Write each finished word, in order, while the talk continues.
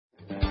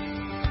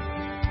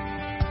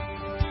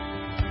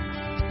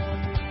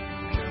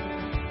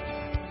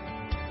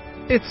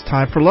It's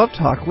time for Love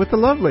Talk with the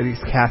Love Ladies,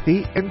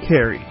 Cathy and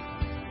Kerri.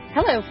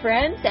 Hello,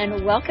 friends,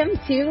 and welcome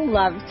to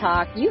Love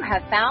Talk. You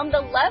have found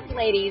the Love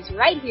Ladies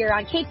right here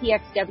on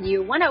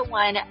KTXW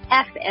 101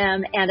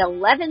 FM and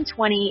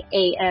 1120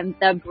 AM,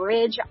 The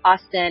Bridge,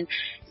 Austin,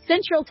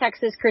 Central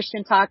Texas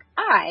Christian Talk.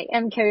 I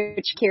am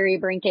Coach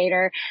Kerri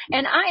Brinkater,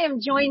 and I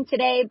am joined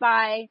today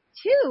by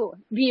two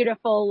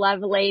beautiful love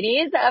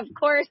ladies. Of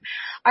course,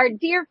 our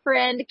dear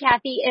friend,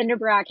 Cathy and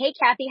Kerri. Hey,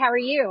 Cathy, how are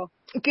you?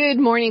 Good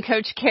morning,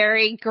 Coach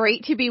Kerri.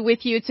 Great to be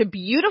with you. It's a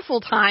beautiful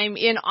time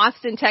in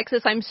Austin,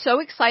 Texas. I'm so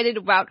excited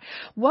about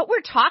what we're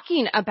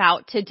talking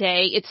about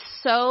today. It's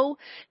so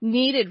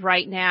needed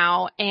right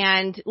now.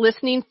 And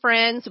listening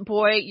friends,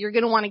 boy, you're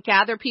going to want to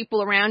gather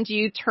people around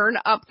you, turn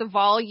up the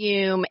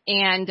volume,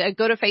 and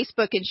go to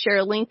Facebook and share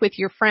a link with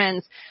your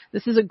friends.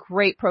 This is a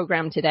great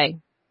program today.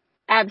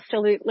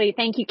 Absolutely.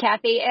 Thank you,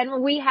 Cathy.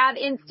 And we have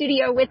in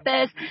studio with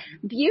us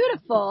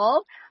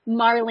beautiful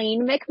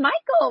Marlene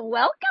McMichael.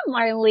 Welcome,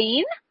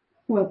 Marlene.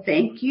 Well,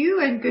 thank you,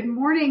 and good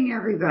morning,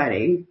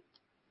 everybody.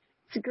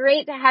 It's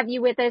great to have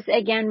you with us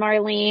again,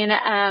 Marlene.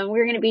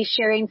 We're going to be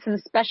sharing some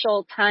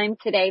special time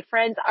today.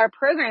 Friends, our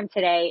program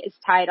today is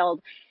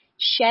titled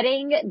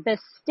Shedding the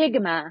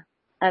Stigma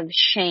of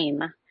Shame.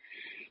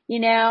 You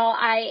know,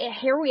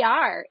 here we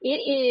are. It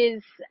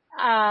is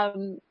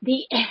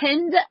the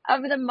end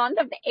of the month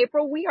of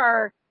April. We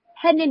are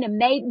heading into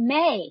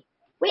May.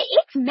 Wait,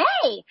 it's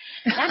May.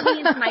 That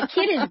means my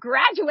kid is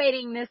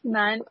graduating this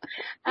month.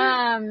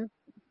 And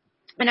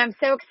I'm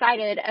so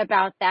excited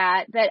about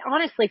that. But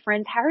honestly,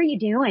 friends, how are you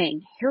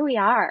doing? Here we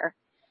are.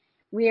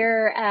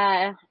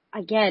 We're,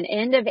 again,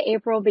 end of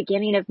April,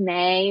 beginning of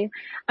May.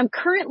 I'm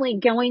currently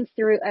going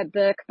through a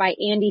book by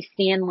Andy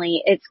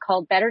Stanley. It's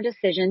called Better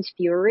Decisions,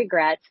 Fewer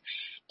Regrets.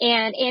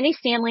 And Andy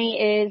Stanley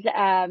is,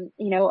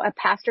 a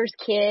pastor's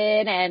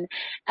kid, and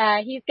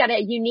he's got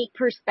a unique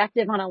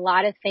perspective on a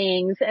lot of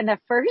things. And the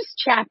first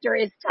chapter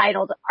is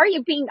titled, Are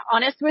You Being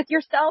Honest with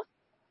Yourself?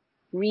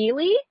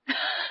 Really?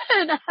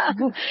 And,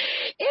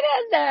 it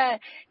has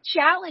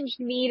challenged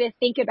me to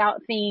think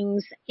about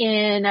things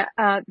in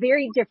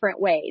very different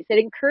ways. It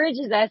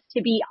encourages us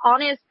to be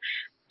honest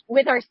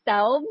with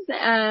ourselves,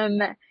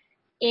 and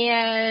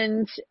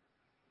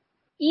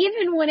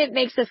even when it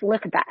makes us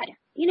look bad,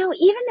 even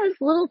those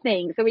little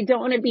things that we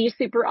don't want to be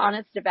super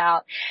honest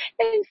about.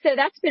 And so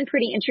that's been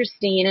pretty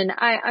interesting. And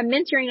I'm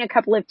mentoring a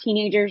couple of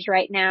teenagers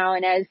right now.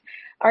 And as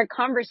our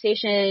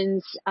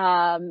conversations,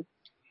 kind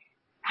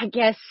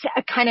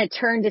of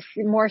turned to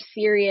more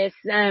serious,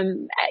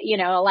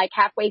 like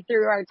halfway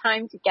through our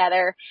time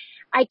together,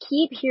 I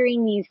keep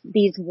hearing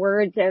these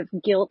words of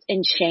guilt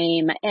and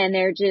shame, and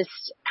they're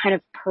just kind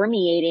of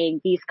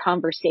permeating these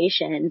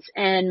conversations.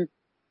 And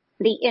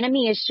the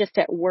enemy is just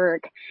at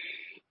work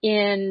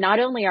in not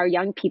only our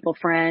young people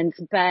friends,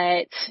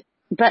 but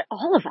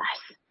all of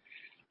us.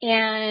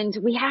 And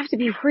we have to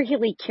be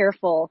really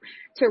careful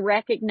to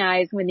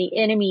recognize when the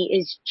enemy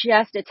is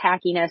just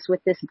attacking us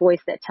with this voice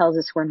that tells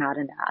us we're not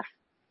enough.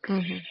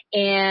 Mm-hmm.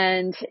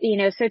 And,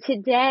 so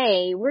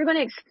today we're going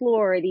to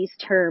explore these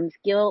terms,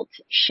 guilt,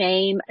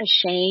 shame,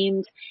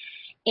 ashamed,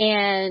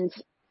 and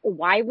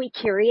why we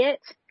carry it,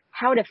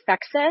 how it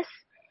affects us,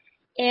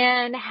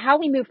 and how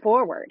we move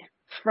forward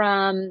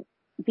from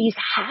these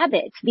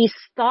habits, these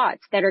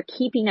thoughts that are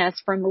keeping us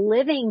from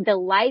living the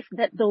life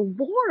that the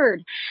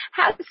Lord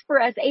has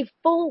for us, a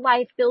full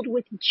life filled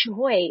with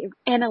joy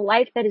and a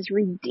life that is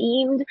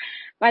redeemed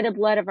by the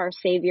blood of our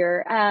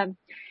Savior.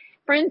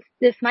 Friends,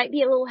 this might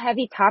be a little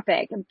heavy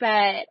topic,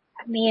 but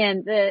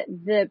man,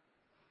 the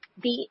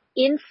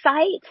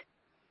insight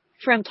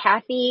from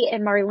Cathy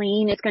and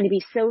Marlene is going to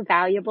be so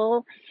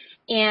valuable.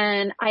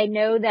 And I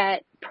know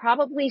that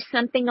probably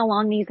something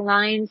along these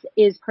lines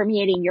is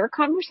permeating your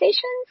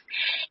conversations,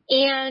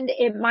 and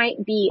it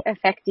might be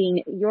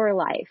affecting your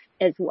life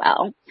as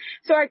well.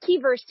 So our key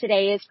verse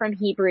today is from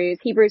Hebrews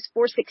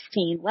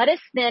 4:16. Let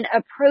us then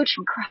approach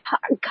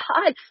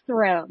God's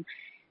throne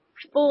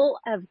full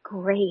of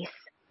grace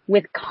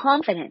with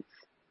confidence,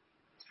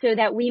 so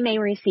that we may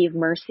receive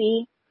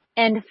mercy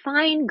and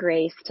find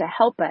grace to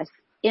help us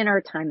in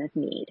our time of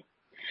need.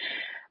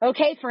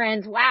 Okay,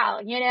 friends, wow,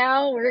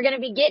 we're going to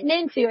be getting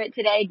into it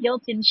today,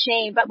 guilt and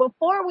shame. But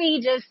before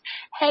we just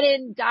head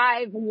and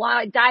dive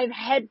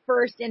head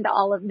first into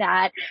all of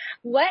that,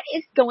 what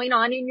is going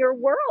on in your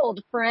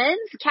world,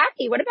 friends?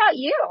 Cathy, what about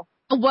you?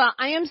 Well,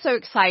 I am so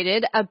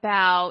excited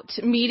about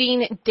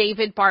meeting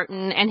David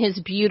Barton and his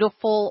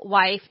beautiful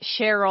wife,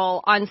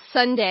 Cheryl, on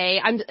Sunday.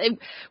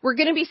 We're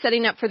going to be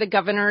setting up for the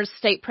Governor's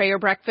State Prayer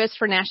Breakfast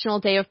for National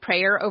Day of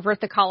Prayer over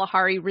at the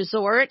Kalahari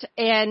Resort.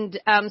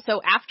 And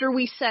so after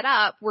we set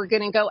up, we're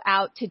going to go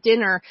out to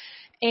dinner.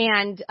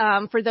 And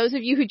for those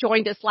of you who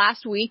joined us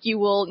last week, you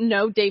will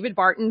know David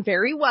Barton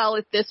very well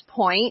at this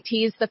point.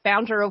 He's the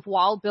founder of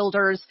Wall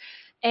Builders,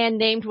 and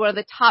named one of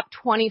the top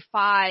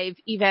 25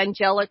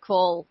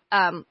 evangelical,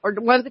 or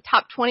one of the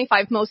top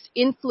 25 most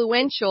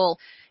influential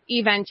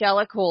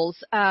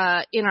evangelicals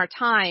in our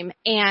time,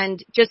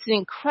 and just an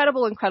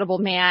incredible, incredible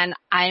man.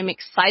 I am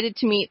excited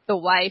to meet the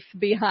wife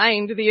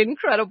behind the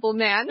incredible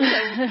man.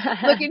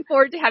 So looking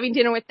forward to having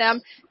dinner with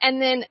them.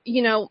 And then,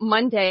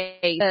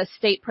 Monday, the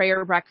state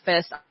prayer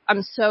breakfast,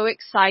 I'm so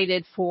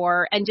excited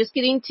for, and just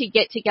getting to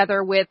get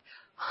together with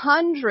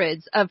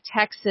hundreds of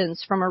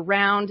Texans from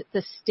around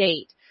the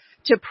state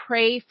to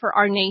pray for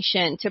our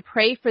nation, to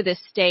pray for this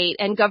state.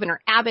 And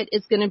Governor Abbott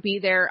is going to be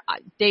there.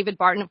 David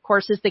Barton, of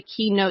course, is the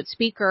keynote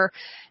speaker.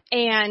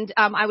 And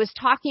I was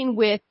talking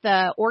with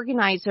the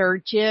organizer,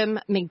 Jim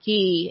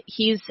McGee.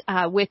 He's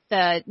with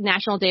the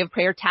National Day of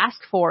Prayer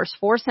Task Force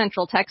for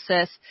Central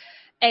Texas.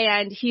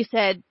 And he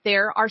said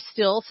there are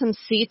still some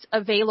seats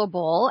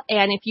available.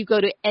 And if you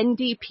go to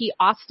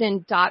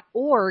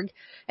ndpaustin.org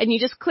and you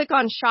just click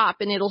on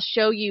shop, and it'll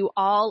show you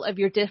all of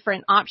your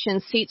different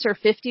options. Seats are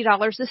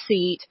 $50 a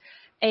seat,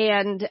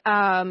 and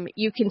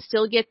you can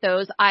still get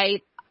those.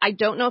 I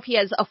don't know if he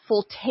has a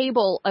full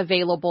table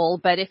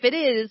available, but if it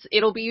is,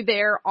 it'll be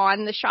there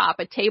on the shop.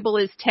 A table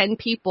is 10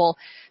 people,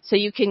 so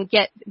you can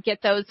get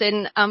those.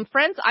 And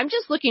friends, I'm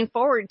just looking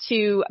forward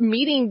to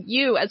meeting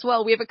you as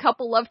well. We have a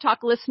couple Love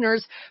Talk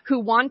listeners who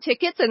won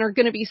tickets and are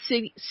going to be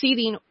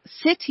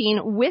sitting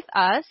with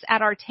us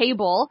at our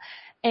table.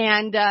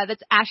 And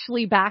that's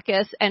Ashley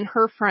Backus and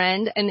her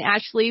friend. And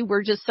Ashley,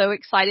 we're just so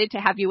excited to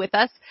have you with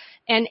us.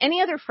 And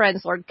any other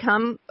friends, Lord,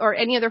 come, or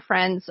any other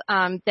friends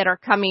that are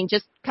coming,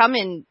 just come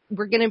in.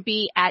 We're going to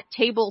be at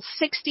table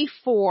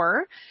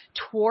 64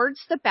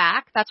 towards the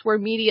back. That's where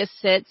media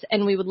sits.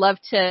 And we would love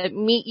to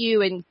meet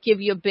you and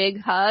give you a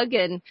big hug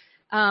and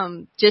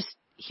just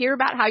hear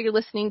about how you're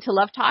listening to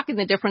Love Talk and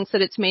the difference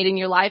that it's made in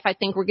your life. I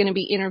think we're going to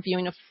be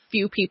interviewing a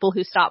few people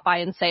who stop by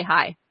and say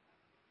hi.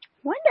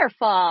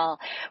 Wonderful.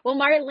 Well,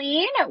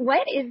 Marlene,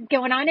 what is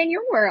going on in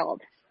your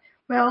world?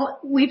 Well,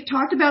 we've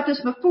talked about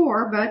this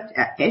before, but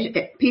as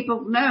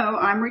people know,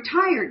 I'm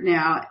retired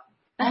now.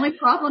 Only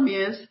problem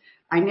is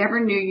I never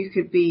knew you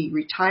could be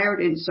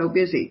retired and so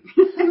busy.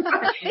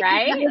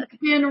 Right? It's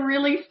been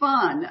really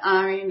fun.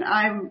 I mean,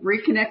 I'm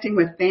reconnecting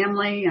with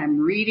family. I'm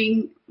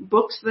reading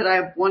books that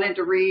I've wanted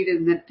to read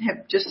and that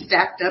have just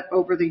stacked up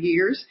over the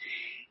years.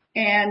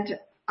 And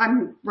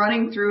I'm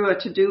running through a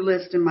to-do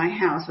list in my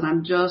house, and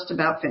I'm just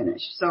about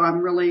finished. So I'm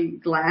really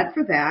glad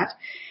for that.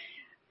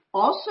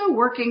 Also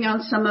working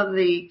on some of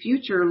the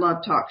future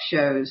Love Talk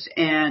shows,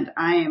 and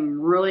I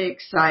am really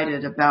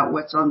excited about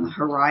what's on the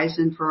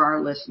horizon for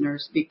our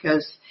listeners,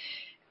 because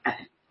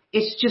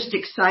it's just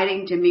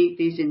exciting to meet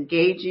these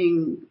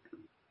engaging,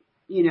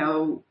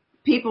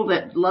 people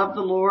that love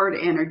the Lord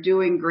and are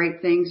doing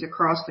great things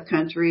across the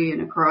country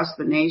and across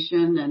the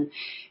nation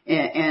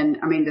and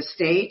I mean the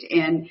state.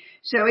 And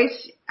so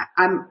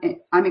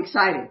I'm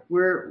excited.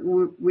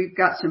 We've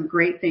got some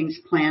great things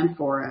planned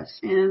for us.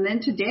 And then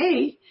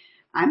today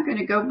I'm going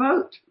to go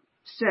vote.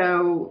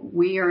 So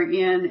we are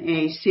in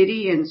a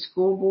city and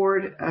school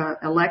board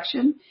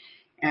election.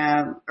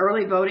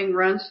 Early voting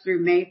runs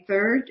through May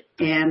 3rd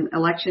and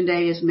election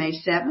day is May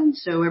 7th.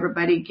 So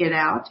everybody get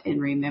out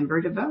and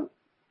remember to vote.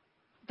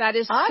 That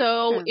is awesome.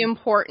 So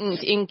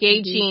important,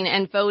 engaging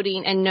and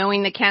voting and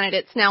knowing the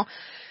candidates. Now,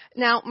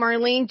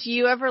 Marlene, do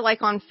you ever,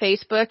 like on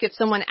Facebook, if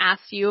someone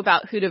asks you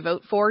about who to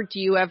vote for, do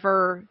you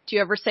ever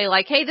say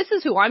like, hey, this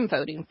is who I'm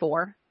voting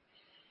for?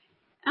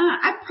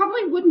 I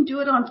probably wouldn't do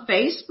it on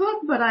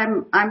Facebook, but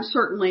I'm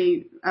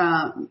certainly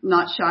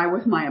not shy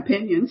with my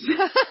opinions.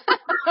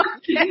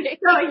 Okay.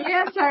 So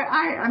yes,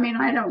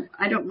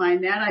 I don't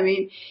mind that. I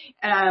mean,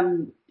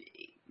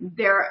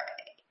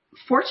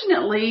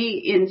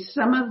 fortunately, in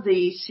some of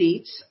the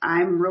seats,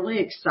 I'm really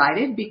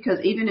excited because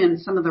even in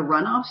some of the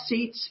runoff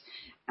seats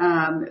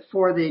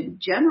for the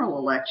general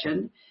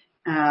election,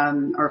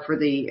 or for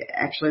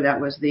that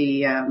was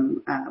the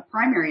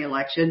primary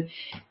election,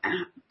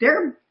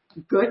 they're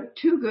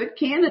two good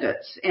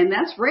candidates, and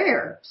that's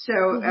rare.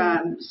 So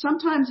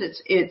sometimes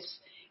it's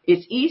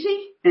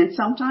easy, and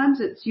sometimes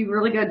you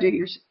really got to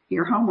do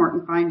your homework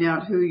and find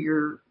out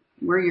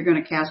where you're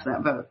going to cast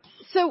that vote.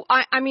 So,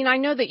 I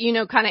know that you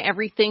know kind of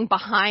everything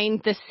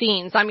behind the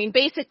scenes. I mean,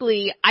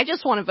 basically, I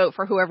just want to vote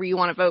for whoever you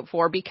want to vote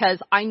for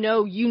because I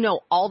know you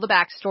know all the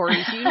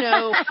backstories.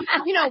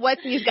 You know what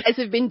these guys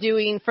have been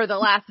doing for the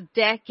last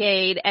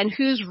decade and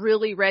who's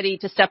really ready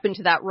to step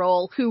into that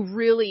role, who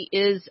really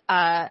is,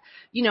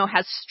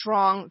 has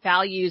strong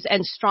values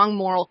and strong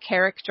moral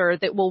character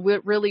that will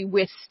really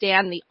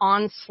withstand the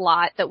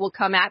onslaught that will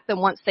come at them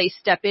once they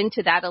step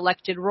into that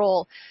elected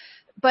role.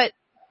 But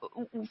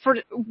for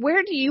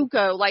where do you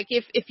go? Like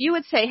if you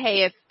would say,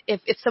 hey,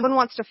 if someone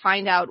wants to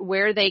find out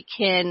where they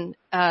can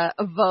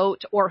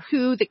vote or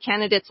who the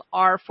candidates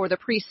are for the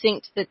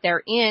precinct that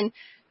they're in,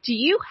 do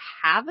you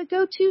have a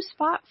go-to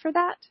spot for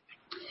that?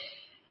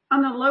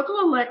 On the local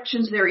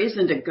elections, there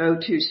isn't a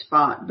go-to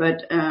spot,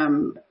 but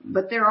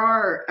there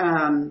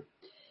are,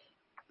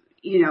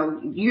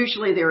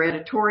 usually there are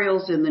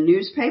editorials in the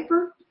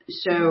newspaper.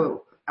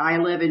 So I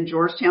live in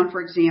Georgetown,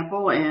 for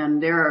example,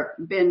 and there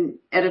have been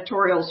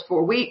editorials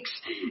for weeks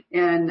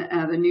in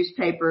the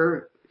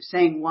newspaper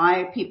saying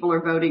why people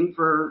are voting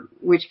for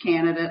which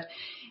candidate.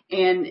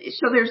 And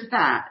so there's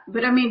that.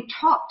 But I mean,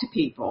 talk to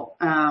people.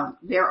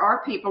 There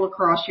are people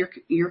across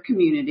your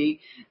community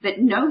that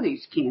know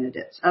these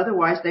candidates.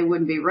 Otherwise, they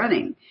wouldn't be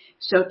running.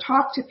 So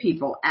talk to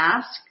people.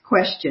 Ask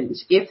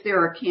questions. If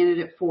there are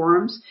candidate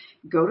forums,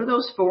 go to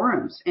those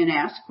forums and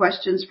ask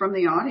questions from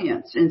the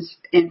audience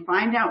and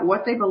find out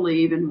what they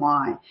believe and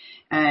why.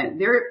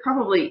 There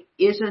probably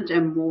isn't a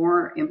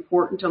more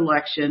important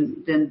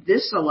election than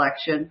this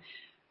election,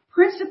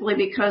 principally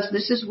because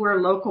this is where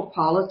local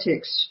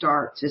politics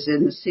starts, is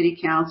in the city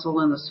council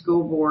and the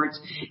school boards.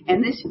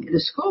 And the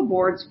school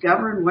boards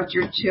govern what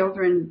your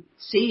children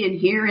see and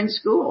hear in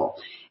school.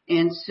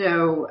 And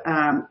so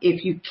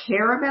if you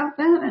care about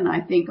that, and I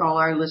think all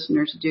our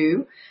listeners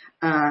do,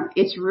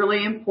 it's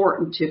really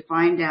important to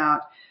find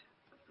out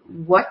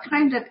what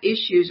kind of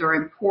issues are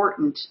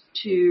important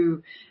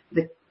to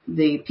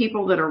the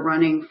people that are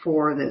running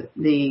for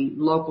the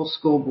local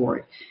school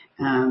board.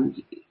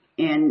 And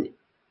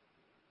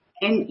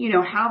you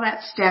know, how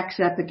that stacks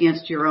up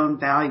against your own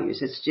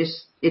values.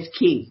 It's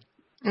key.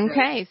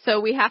 Okay,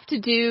 so we have to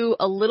do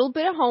a little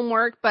bit of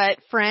homework, but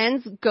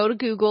friends, go to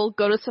Google,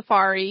 go to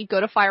Safari, go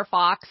to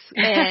Firefox,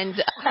 and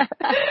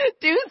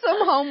do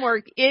some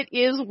homework. It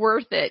is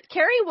worth it.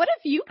 Kerri, what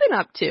have you been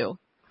up to?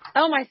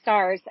 Oh, my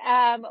stars.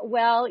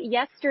 Well,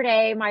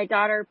 yesterday my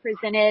daughter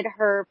presented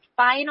her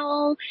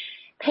final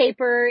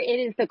paper. It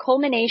is the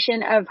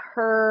culmination of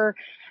her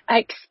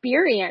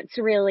experience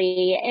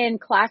really in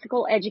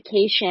classical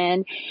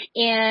education.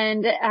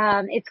 And,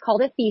 it's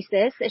called a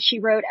thesis. She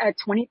wrote a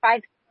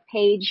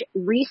 25-page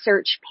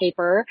research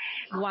paper.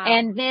 Wow.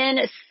 And then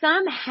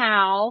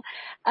somehow,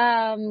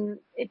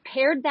 it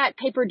pared that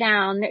paper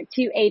down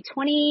to a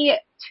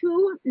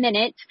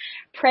 22-minute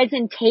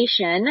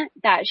presentation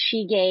that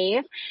she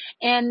gave.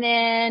 And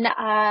then,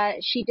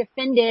 she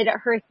defended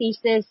her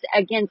thesis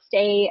against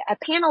a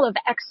panel of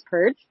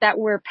experts that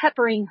were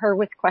peppering her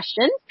with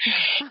questions.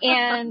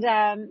 And,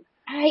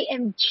 I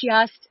am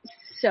just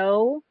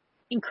so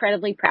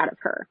incredibly proud of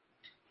her.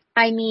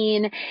 I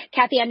mean,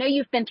 Cathy, I know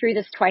you've been through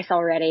this twice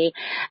already.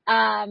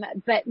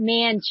 But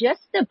man,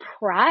 just the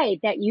pride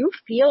that you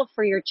feel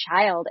for your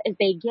child as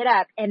they get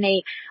up and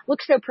they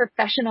look so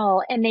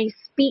professional and they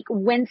speak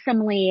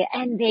winsomely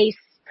and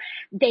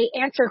they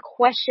answer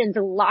questions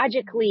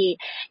logically.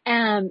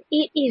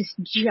 It is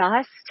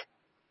just,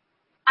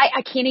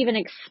 I can't even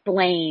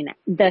explain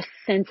the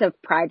sense of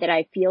pride that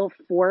I feel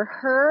for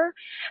her.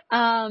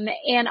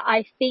 And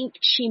I think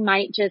she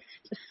might just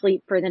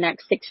sleep for the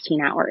next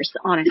 16 hours,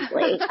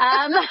 honestly.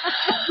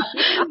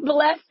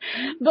 Bless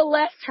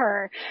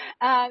her.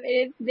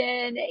 It's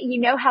been, you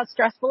know how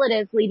stressful it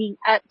is leading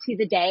up to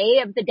the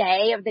day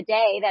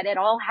that it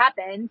all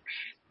happens.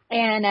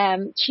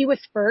 And, she was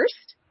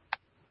first,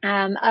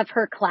 of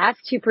her class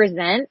to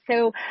present.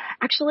 So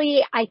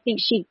actually, I think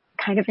she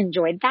kind of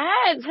enjoyed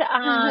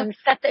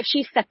that.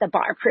 She set the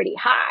bar pretty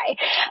high.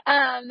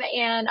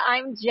 And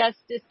I'm just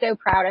so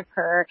proud of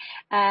her.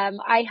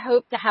 I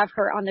hope to have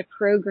her on the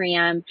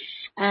program,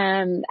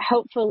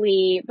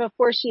 hopefully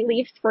before she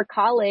leaves for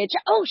college.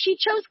 Oh, she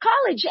chose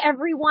college,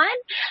 everyone.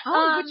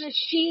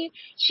 She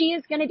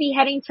is going to be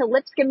heading to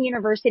Lipscomb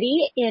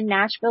University in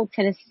Nashville,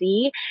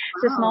 Tennessee.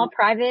 It's a small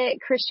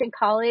private Christian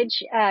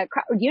college,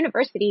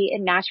 university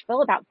in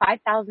Nashville, about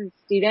 5,000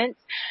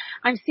 students.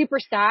 I'm super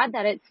sad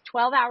that it's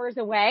 12 hours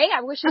away.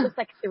 I wish it was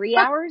like 3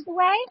 hours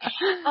away.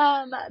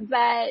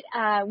 But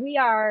we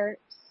are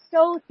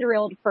so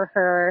thrilled for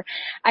her.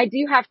 I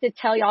do have to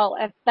tell y'all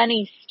a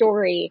funny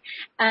story.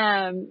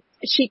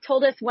 She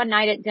told us one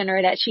night at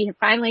dinner that she had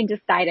finally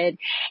decided.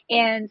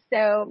 And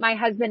so my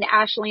husband,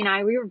 Ashley, and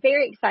I, we were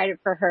very excited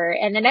for her.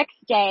 And the next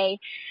day,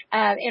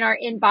 in our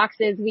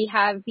inboxes, we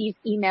have these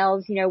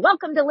emails, you know,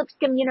 welcome to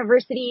Lipscomb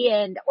University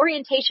and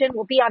orientation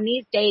will be on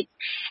these dates.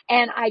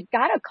 And I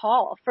got a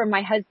call from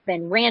my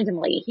husband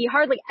randomly. He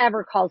hardly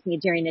ever calls me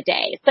during the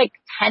day. It's like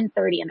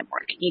 10:30 in the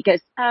morning. He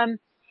goes,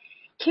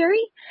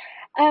 Kerri,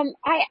 I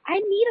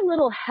need a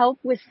little help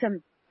with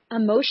some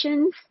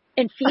emotions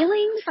and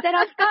feelings that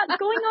I've got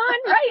going on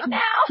right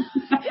now.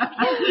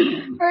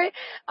 For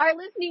our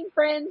listening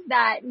friends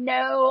that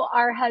know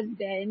our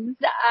husbands,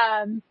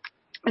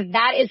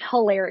 that is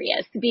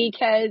hilarious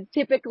because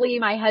typically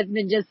my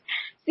husband just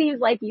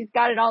seems like he's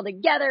got it all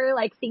together,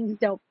 like things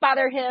don't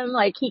bother him,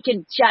 like he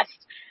can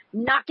just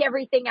knock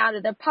everything out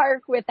of the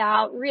park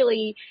without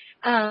really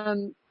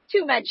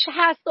too much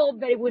hassle.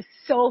 But it was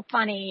so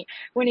funny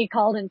when he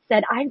called and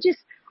said,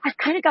 I've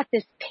kind of got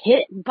this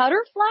pit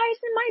butterflies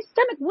in my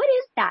stomach. What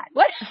is that?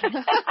 What?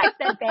 I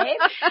said, babe,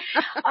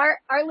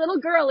 our little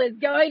girl is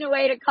going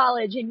away to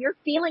college and you're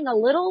feeling a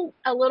little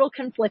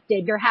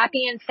conflicted. You're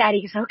happy and sad.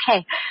 He goes,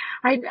 okay.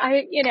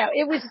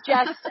 It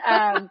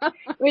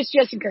was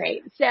just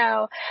great.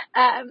 So,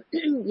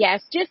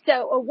 yes, just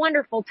a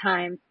wonderful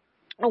time.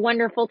 A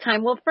wonderful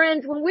time. Well,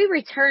 friends, when we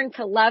return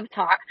to Love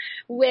Talk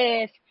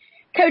with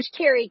Coach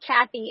Kerri,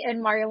 Cathy,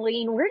 and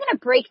Marlene, we're going to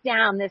break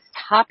down this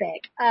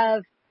topic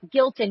of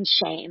guilt and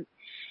shame.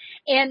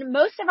 And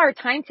most of our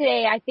time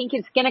today, I think,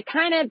 is going to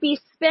kind of be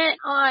spent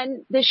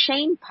on the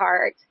shame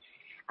part.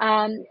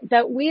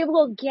 But we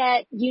will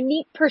get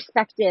unique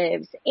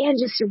perspectives and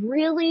just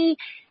really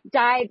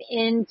dive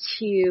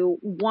into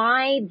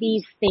why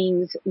these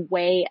things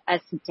weigh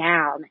us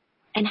down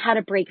and how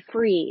to break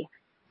free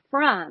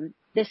from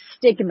the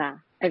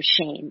stigma of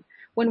shame.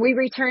 When we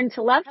return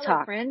to Love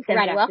Talk, friends,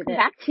 and welcome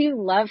back to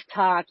Love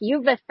Talk.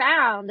 You've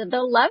found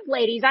the Love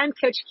Ladies. I'm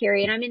Coach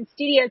Kerri, and I'm in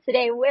studio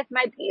today with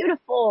my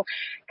beautiful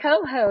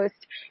co-host,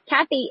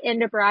 Cathy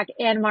and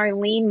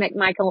Marlene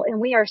McMichael, and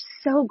we are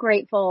so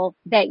grateful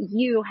that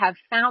you have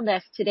found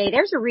us today.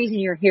 There's a reason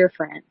you're here,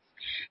 friends.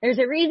 There's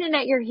a reason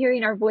that you're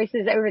hearing our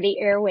voices over the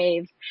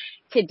airwaves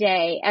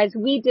today as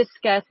we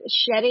discuss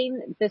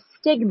shedding the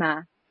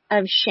stigma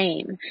of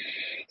shame.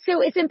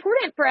 So it's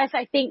important for us,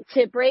 I think,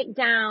 to break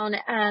down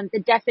the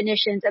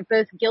definitions of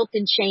both guilt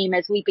and shame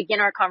as we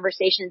begin our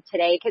conversation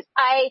today, because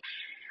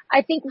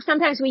I think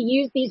sometimes we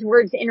use these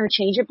words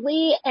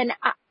interchangeably, and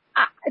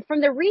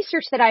from the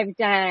research that I've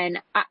done,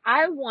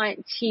 I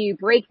want to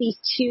break these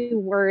two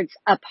words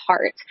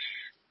apart.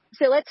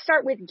 So let's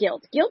start with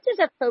guilt. Guilt is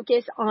a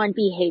focus on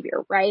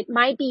behavior, right?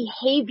 My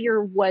behavior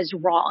was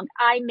wrong.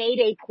 I made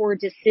a poor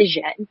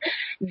decision.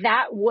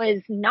 That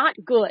was not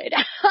good.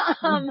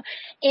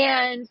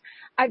 And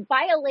I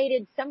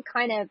violated some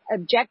kind of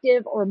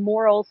objective or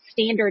moral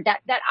standard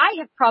that I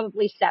have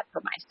probably set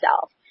for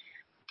myself.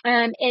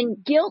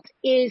 And guilt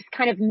is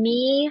kind of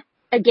me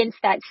against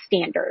that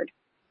standard.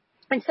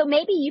 And so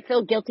maybe you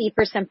feel guilty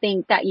for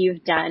something that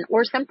you've done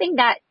or something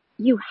that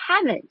you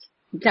haven't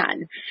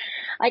done.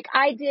 Like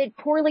I did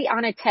poorly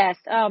on a test.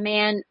 Oh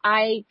man,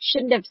 I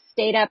shouldn't have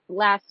stayed up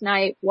last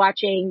night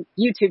watching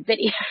YouTube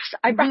videos.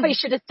 I probably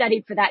should have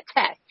studied for that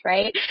test,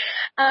 right?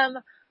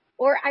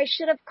 Or I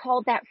should have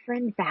called that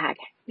friend back.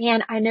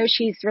 Man, I know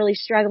she's really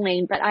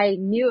struggling, but I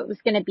knew it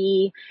was going to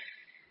be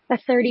a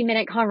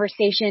 30-minute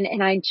conversation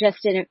and I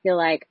just didn't feel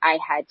like I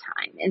had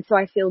time. And so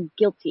I feel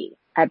guilty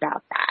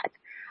about that.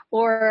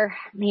 Or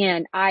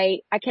man,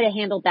 I could have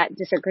handled that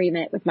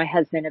disagreement with my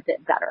husband a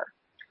bit better.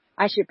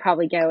 I should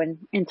probably go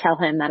and tell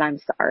him that I'm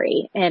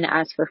sorry and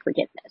ask for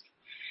forgiveness.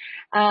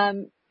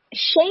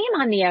 Shame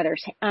on the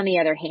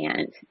other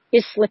hand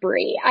is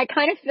slippery. I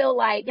kind of feel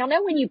like, y'all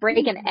know when you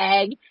break an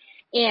egg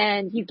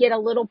and you get a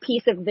little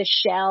piece of the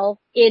shell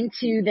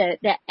into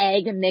the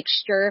egg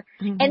mixture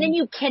and then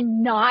you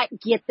cannot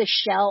get the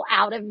shell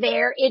out of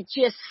there. It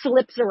just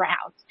slips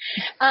around.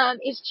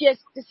 It's just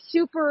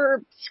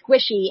super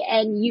squishy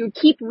and you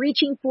keep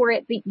reaching for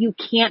it, but you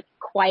can't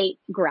quite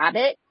grab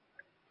it.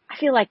 I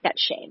feel like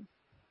that's shame.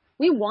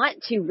 We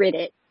want to rid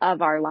it out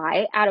of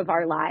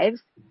our lives,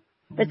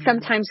 but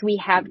sometimes we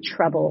have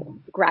trouble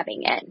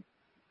grabbing it.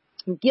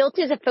 Guilt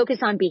is a focus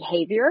on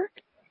behavior,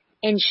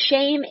 and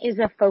shame is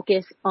a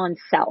focus on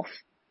self.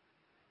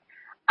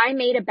 I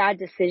made a bad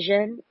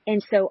decision,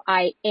 and so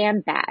I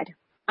am bad.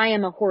 I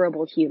am a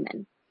horrible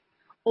human.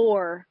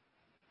 Or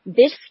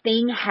this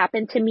thing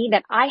happened to me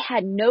that I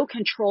had no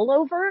control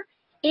over,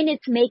 and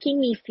it's making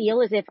me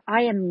feel as if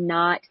I am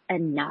not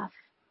enough.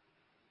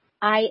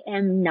 I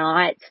am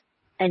not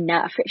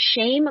enough.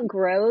 Shame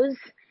grows,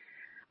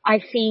 I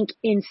think,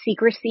 in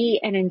secrecy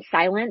and in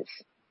silence.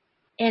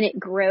 And it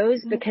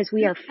grows because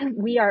we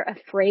are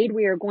afraid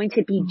we are going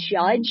to be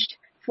judged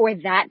for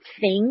that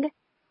thing.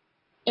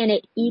 And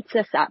it eats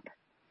us up,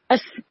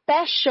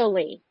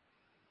 especially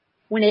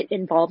when it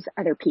involves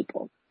other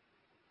people.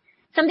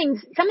 Something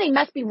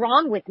must be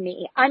wrong with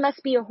me. I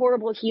must be a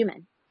horrible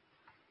human.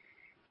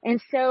 And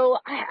so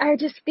I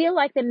just feel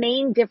like the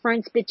main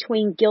difference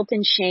between guilt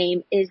and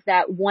shame is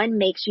that one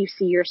makes you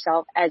see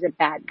yourself as a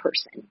bad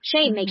person.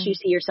 Shame makes you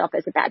see yourself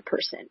as a bad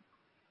person.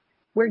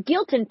 Where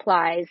guilt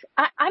implies,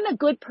 I'm a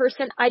good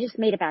person, I just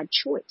made a bad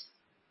choice.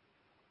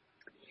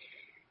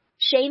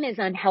 Shame is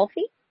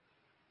unhealthy,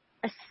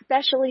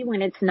 especially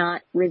when it's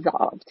not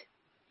resolved.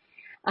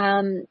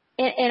 And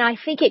I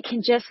think it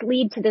can just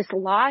lead to this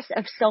loss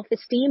of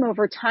self-esteem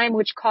over time,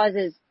 which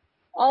causes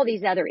all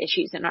these other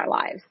issues in our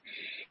lives.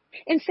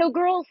 And so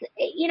girls,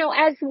 you know,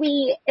 as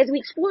we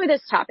explore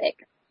this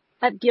topic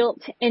of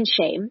guilt and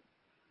shame,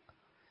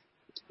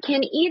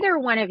 can either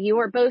one of you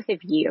or both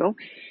of you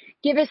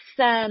give us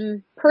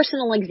some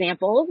personal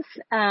examples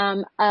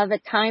of a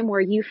time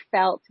where you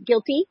felt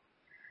guilty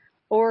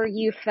or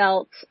you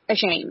felt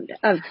ashamed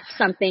of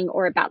something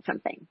or about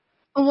something?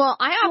 Well,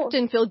 I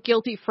often feel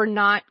guilty for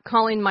not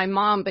calling my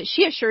mom, but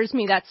she assures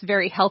me that's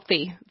very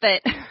healthy.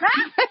 That,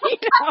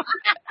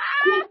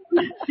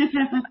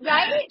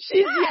 right?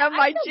 She's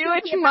my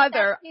Jewish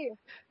mother.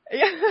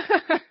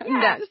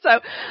 Yeah. So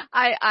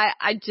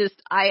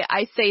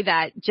I say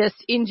that just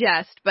in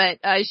jest, but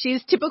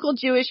she's typical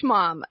Jewish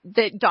mom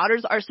that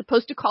daughters are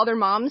supposed to call their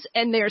moms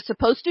and they're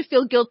supposed to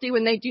feel guilty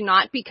when they do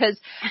not, because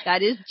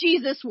that is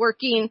Jesus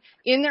working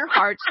in their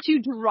hearts to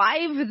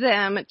drive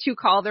them to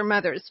call their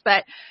mothers.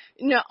 But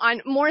no,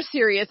 on more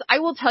serious, I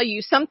will tell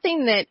you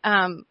something that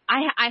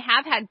I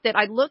have had that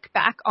I look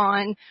back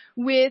on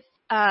with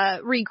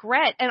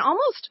regret and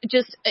almost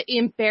just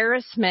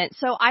embarrassment.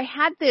 So I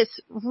had this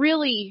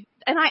really,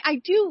 and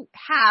I do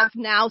have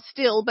now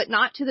still, but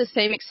not to the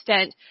same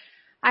extent.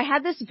 I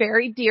had this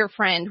very dear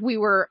friend. We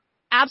were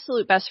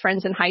absolute best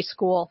friends in high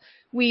school.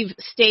 We've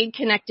stayed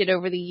connected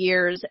over the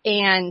years,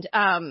 and,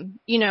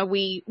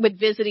 we would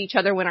visit each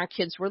other when our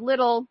kids were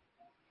little.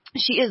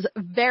 She is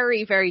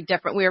very, very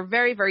different. We are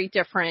very, very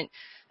different.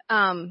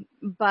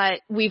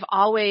 But we've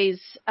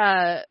always,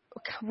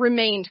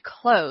 remained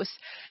close.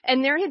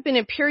 And there had been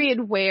a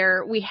period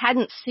where we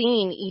hadn't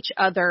seen each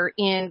other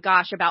in,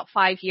 about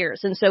 5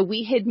 years. And so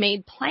we had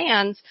made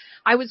plans.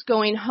 I was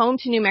going home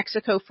to New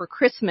Mexico for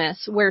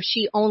Christmas, where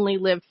she only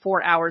lived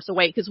 4 hours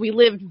away, because we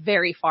lived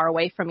very far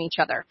away from each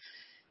other.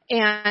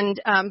 And,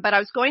 but I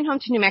was going home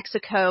to New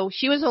Mexico.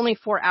 She was only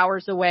 4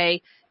 hours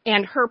away,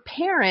 and her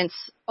parents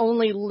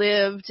only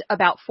lived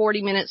about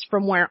 40 minutes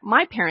from where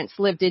my parents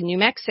lived in New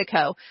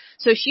Mexico.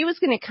 So she was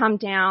going to come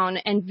down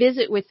and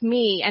visit with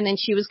me, and then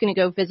she was going to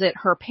go visit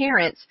her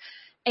parents.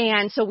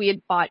 And so we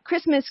had bought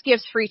Christmas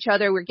gifts for each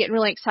other. We were getting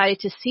really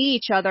excited to see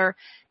each other.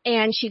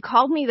 And she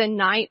called me the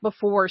night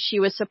before she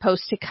was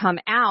supposed to come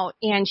out,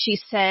 and she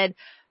said,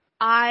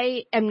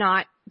 I am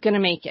not going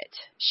to make it.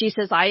 She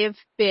says, I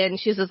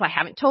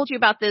haven't told you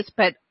about this,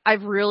 but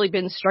I've really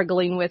been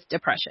struggling with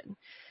depression.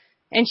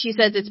 And she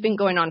says, it's been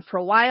going on for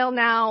a while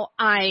now.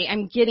 I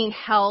am getting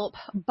help,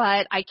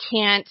 but I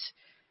can't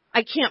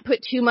put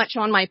too much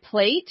on my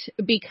plate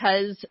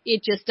because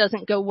it just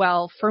doesn't go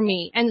well for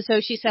me. And so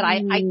she said,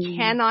 I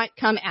cannot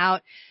come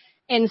out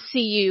and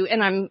see you,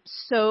 and I'm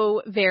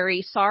so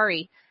very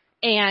sorry.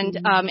 And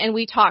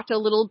we talked a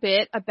little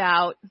bit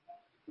about,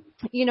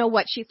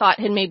 what she thought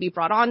had maybe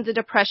brought on the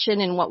depression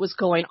and what was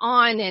going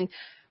on. And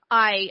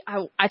I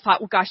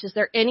thought, well, gosh, is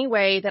there any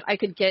way that I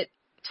could get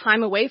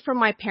time away from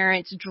my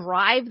parents,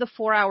 drive the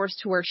 4 hours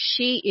to where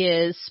she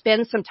is,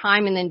 spend some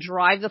time, and then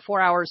drive the 4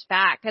 hours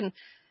back?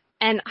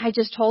 And I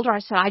just told her, I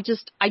said,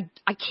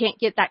 I can't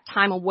get that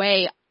time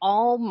away.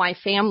 All my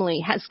family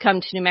has come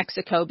to New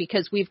Mexico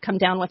because we've come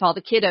down with all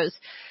the kiddos.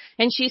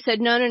 And she said,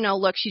 no,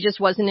 look, she just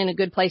wasn't in a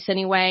good place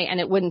anyway, and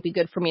it wouldn't be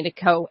good for me to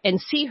go and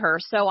see her.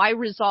 So I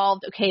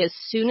resolved, okay, as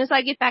soon as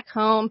I get back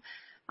home,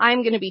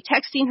 I'm going to be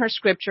texting her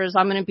scriptures.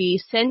 I'm going to be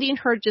sending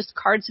her just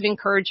cards of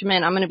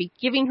encouragement. I'm going to be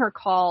giving her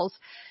calls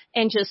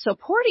and just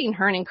supporting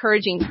her and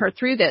encouraging her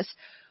through this.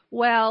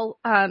 Well,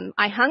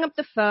 I hung up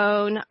the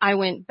phone. I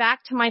went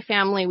back to my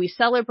family. We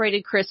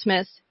celebrated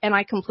Christmas, and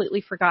I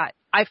completely forgot.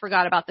 I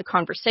forgot about the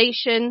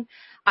conversation.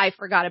 I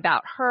forgot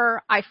about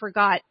her. I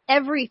forgot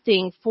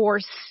everything for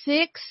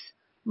 6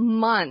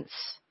 months.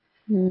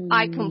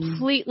 I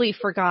completely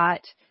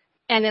forgot.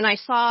 And then I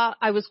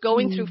was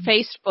going through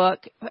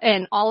Facebook,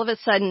 and all of a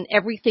sudden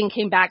everything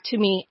came back to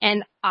me,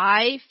 and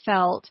I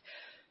felt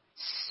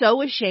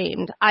so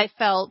ashamed. I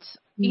felt,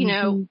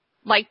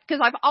 because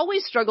I've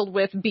always struggled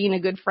with being a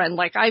good friend.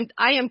 Like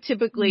I am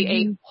typically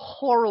a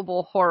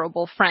horrible,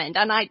 horrible friend.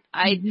 And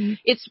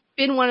it's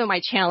been one of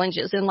my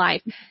challenges in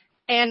life.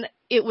 And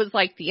it was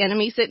like the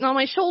enemy sitting on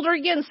my shoulder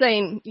again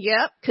saying,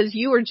 yep, because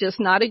you were just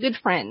not a good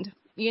friend.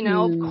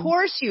 Of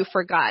course you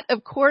forgot.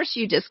 Of course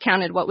you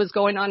discounted what was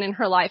going on in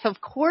her life.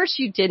 Of course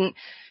you didn't.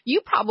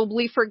 You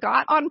probably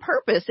forgot on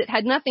purpose. It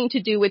had nothing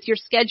to do with your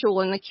schedule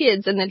and the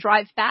kids and the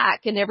drive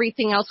back and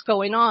everything else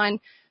going on.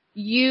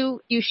 You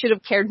should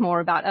have cared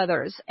more about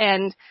others.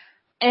 And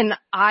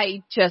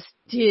I just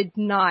did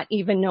not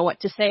even know what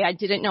to say. I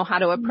didn't know how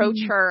to approach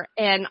her.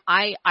 And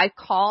I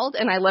called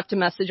and I left a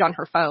message on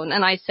her phone,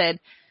 and I said,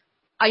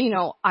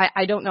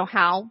 I don't know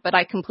how, but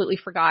I completely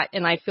forgot,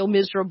 and I feel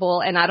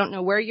miserable, and I don't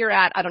know where you're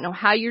at. I don't know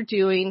how you're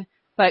doing,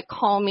 but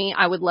call me.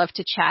 I would love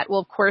to chat.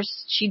 Well, of course,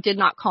 she did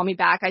not call me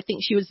back. I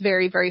think she was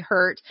very, very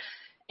hurt.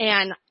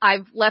 And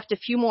I've left a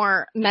few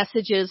more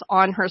messages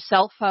on her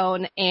cell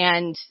phone,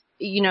 and,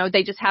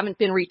 they just haven't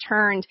been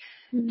returned.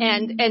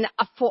 And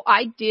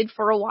I did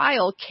for a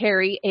while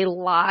carry a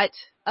lot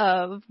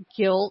of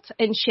guilt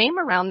and shame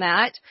around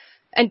that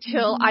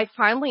until I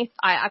finally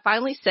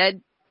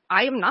said,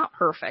 I am not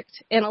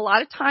perfect. And a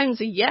lot of times,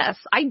 yes,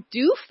 I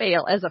do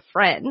fail as a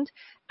friend.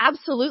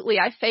 Absolutely.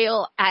 I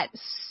fail at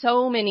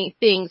so many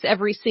things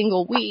every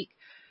single week.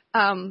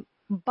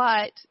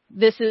 But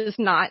this is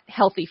not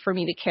healthy for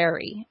me to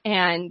carry.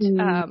 And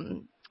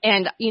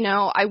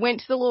I went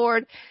to the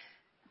Lord,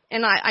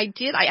 and I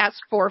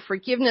asked for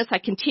forgiveness. I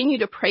continue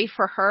to pray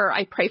for her.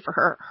 I pray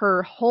for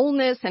her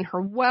wholeness and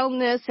her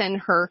wellness and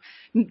her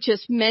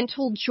just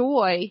mental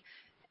joy.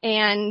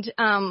 And,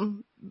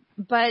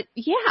 but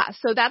yeah,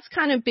 so that's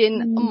kind of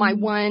been my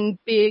one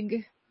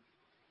big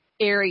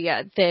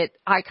area that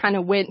I kind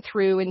of went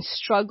through and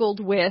struggled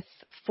with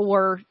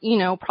for,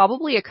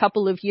 probably a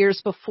couple of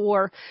years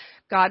before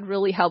God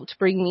really helped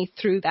bring me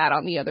through that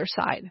on the other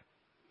side.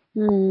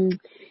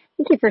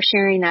 Thank you for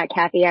sharing that,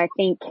 Cathy. I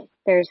think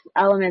there's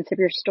elements of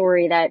your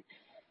story that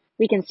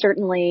we can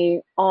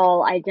certainly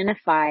all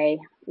identify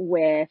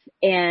with.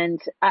 And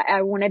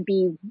I want to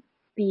be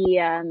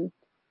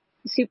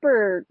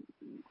super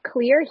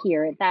clear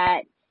here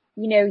that,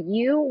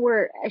 you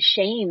were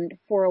ashamed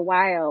for a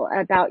while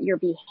about your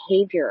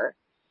behavior.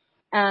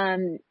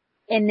 And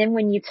then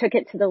when you took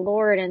it to the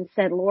Lord and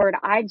said, Lord,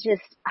 I'm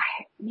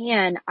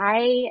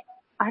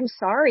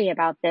sorry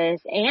about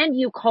this. And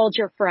you called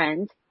your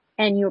friend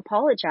and you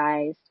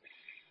apologized.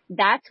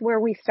 that's where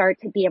we start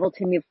to be able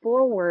to move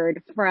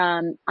forward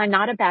from, I'm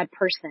not a bad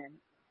person.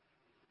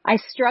 I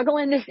struggle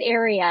in this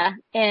area,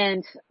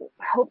 and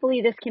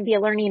hopefully this can be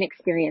a learning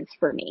experience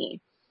for me.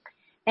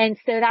 And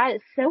so that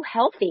is so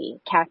healthy,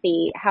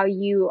 Cathy, how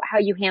you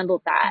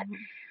handled that.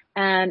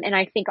 And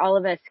I think all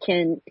of us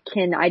can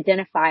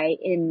identify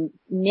in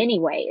many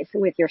ways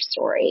with your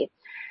story.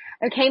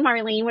 Okay,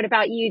 Marlene, what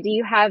about you? Do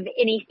you have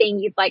anything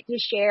you'd like to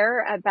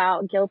share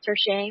about guilt or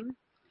shame?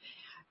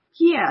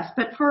 Yes,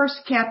 but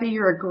first, Cathy,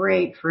 you're a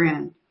great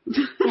friend.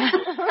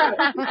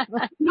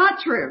 Not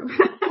true.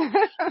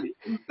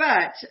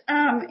 But,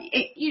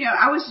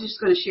 I was just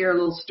going to share a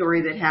little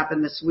story that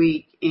happened this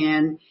week.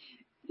 And,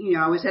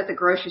 I was at the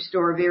grocery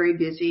store, very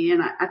busy.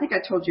 And I think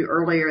I told you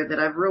earlier that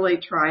I've really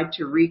tried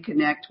to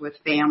reconnect with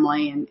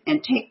family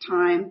and take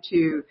time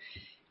to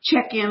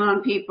check in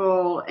on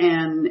people.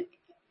 And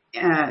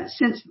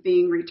since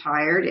being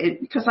retired,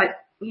 because I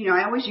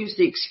always use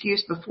the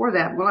excuse before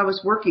that, well, I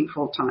was working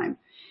full time.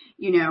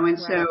 And right.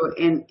 So,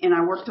 and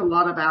I worked a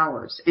lot of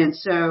hours. And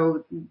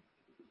so,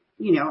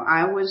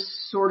 I was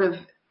sort of,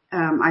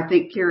 I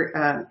think,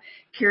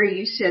 Kerri,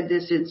 you said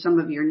this in some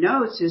of your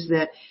notes, is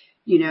that,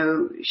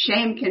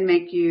 shame can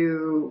make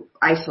you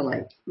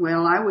isolate.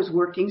 Well, I was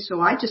working,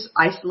 so I just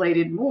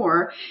isolated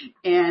more.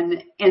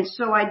 And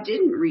so I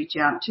didn't reach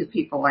out to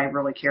people I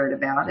really cared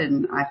about.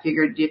 And I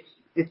figured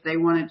if they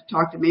wanted to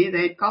talk to me,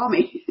 they'd call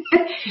me.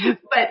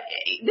 But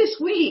this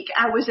week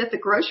I was at the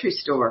grocery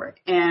store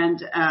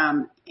and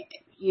I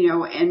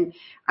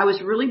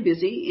was really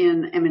busy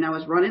I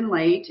was running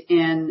late,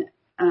 and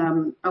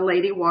a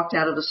lady walked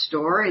out of the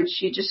store and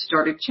she just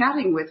started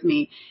chatting with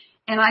me,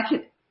 and I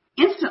could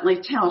instantly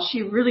tell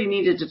she really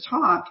needed to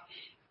talk.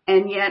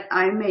 And yet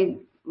I made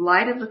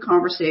light of the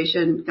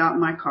conversation, got in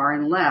my car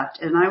and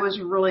left. And I was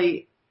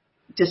really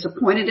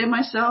disappointed in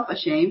myself,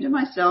 ashamed of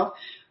myself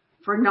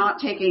for not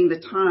taking the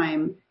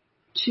time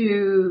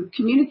to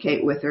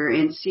communicate with her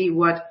and see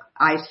what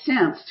I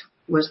sensed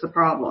was the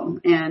problem.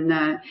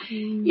 And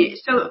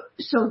so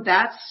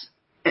that's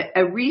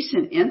a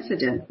recent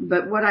incident.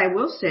 But what I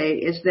will say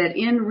is that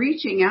in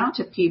reaching out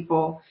to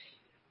people,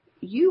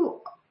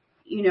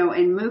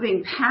 and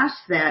moving past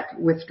that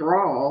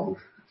withdrawal,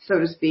 so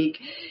to speak,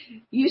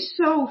 you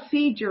so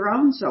feed your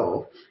own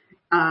soul.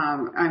 I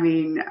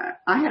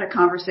had a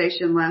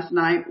conversation last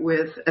night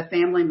with a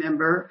family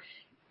member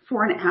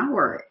for an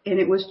hour, and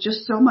it was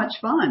just so much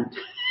fun.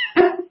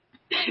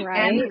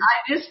 Right. And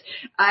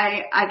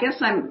I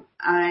guess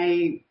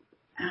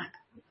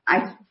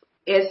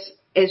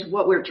is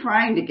what we're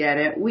trying to get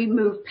at. We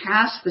move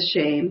past the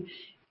shame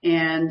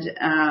and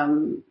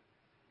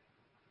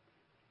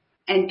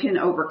can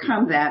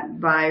overcome that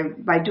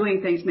by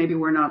doing things maybe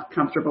we're not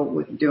comfortable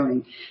with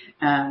doing.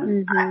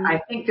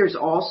 I think there's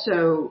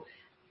also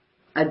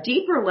a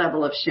deeper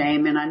level of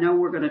shame, and I know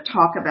we're going to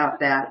talk about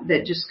that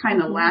just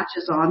kind of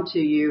latches onto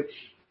you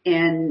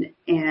and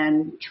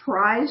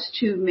tries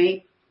to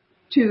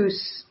the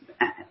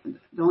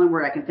only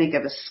word I can think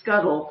of is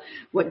scuttle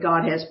what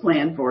God has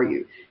planned for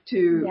you,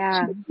 to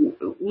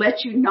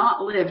let you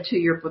not live to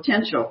your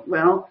potential.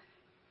 Well,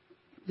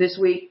 this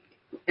week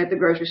at the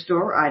grocery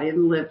store, I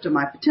didn't live to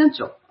my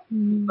potential,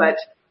 but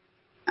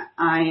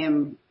I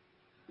am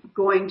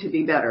going to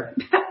be better.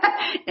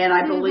 And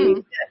I believe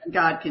that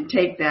God can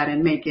take that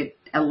and make it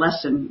a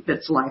lesson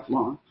that's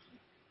lifelong.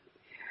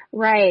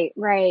 Right.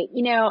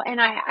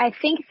 And I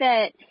think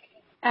that,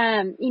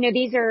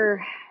 these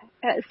are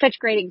such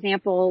great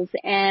examples.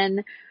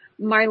 And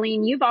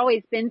Marlene, you've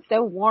always been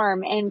so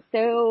warm and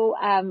so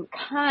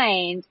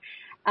kind.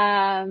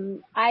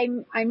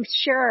 I'm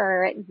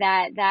sure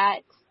that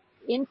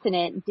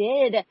incident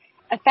did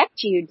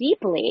affect you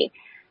deeply.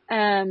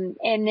 And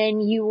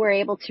then you were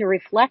able to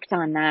reflect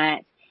on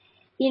that.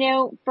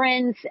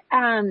 Friends,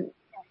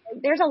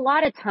 there's a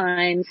lot of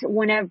times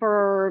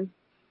whenever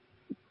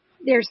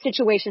there's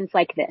situations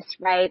like this,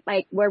 right?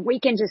 Like where we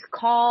can just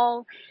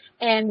call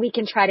and we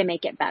can try to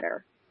make it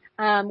better.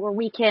 Where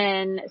we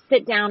can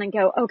sit down and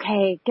go,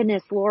 okay,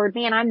 goodness, Lord,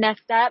 man, I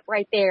messed up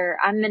right there.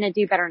 I'm going to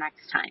do better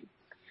next time.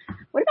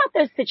 What about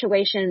those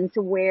situations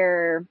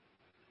where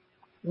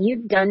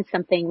you've done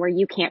something where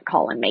you can't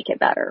call and make it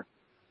better?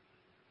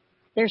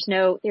 There's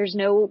no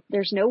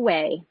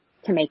way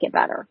to make it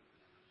better.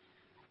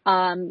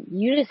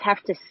 You just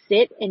have to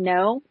sit and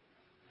know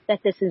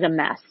that this is a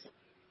mess,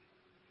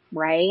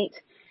 right?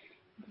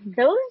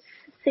 Those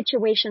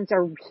situations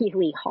are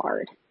really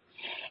hard.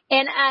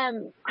 And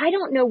I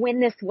don't know when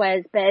this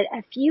was, but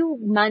a few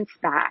months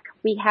back,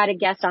 we had a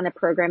guest on the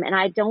program, and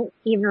I don't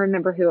even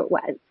remember who it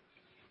was,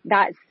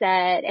 that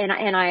said, and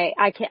I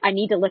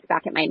need to look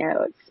back at my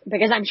notes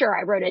because I'm sure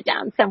I wrote it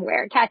down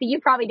somewhere. Cathy, you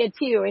probably did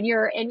too in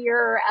your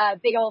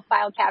big old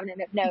file cabinet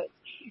of notes.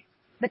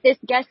 But this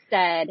guest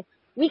said,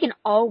 we can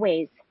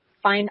always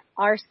find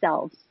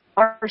ourselves,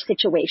 our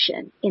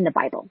situation in the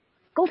Bible.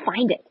 Go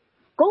find it.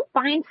 Go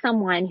find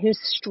someone who's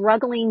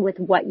struggling with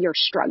what you're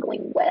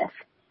struggling with.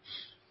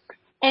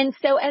 And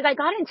so as I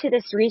got into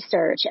this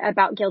research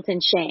about guilt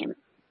and shame,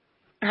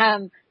 I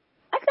found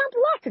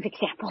lots of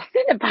examples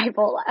in the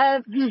Bible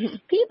of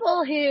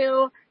people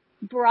who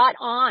brought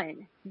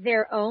on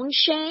their own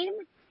shame,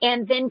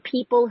 and then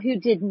people who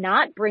did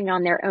not bring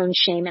on their own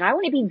shame. And I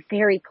want to be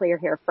very clear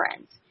here,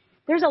 friends.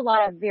 There's a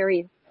lot of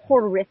very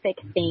horrific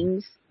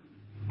things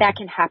that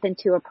can happen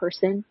to a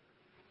person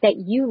that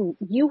you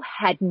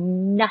had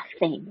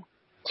nothing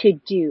to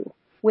do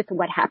with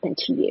what happened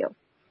to you.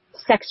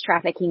 Sex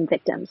trafficking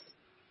victims.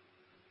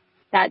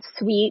 That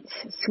sweet,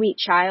 sweet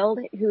child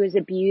who is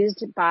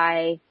abused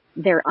by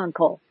their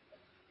uncle.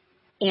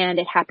 And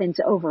it happens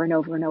over and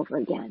over and over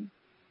again.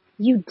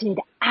 You did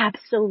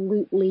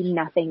absolutely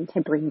nothing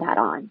to bring that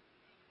on.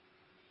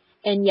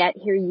 And yet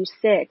here you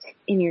sit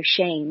in your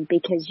shame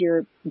because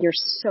you're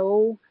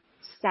so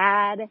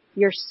sad.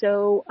 You're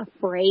so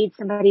afraid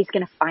somebody's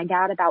going to find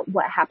out about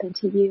what happened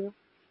to you.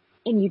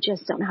 And you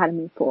just don't know how to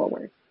move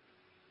forward.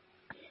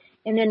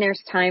 And then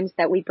there's times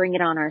that we bring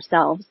it on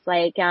ourselves.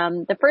 Like,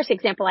 the first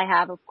example I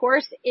have, of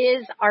course,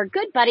 is our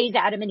good buddies,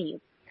 Adam and Eve.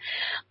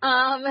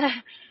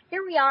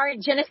 Here we are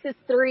in Genesis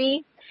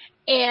 3,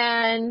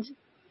 and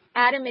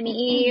Adam and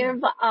Eve,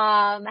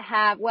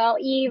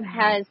 Eve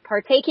has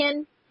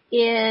partaken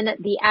in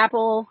the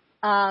apple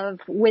of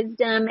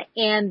wisdom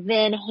and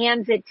then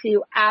hands it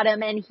to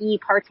Adam and he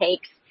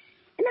partakes.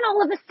 And then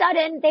all of a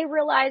sudden they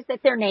realize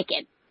that they're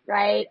naked.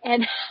 Right?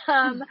 And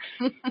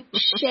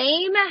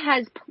shame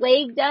has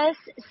plagued us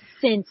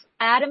since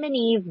Adam and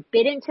Eve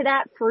bit into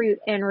that fruit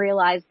and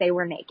realized they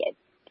were naked.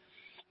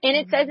 And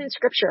it says in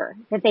Scripture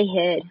that they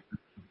hid,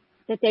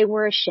 that they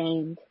were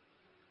ashamed.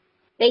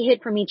 They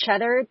hid from each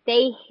other.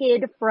 They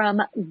hid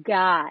from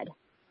God.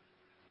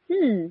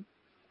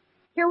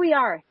 Here we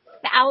are,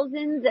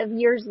 thousands of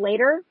years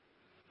later,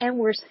 and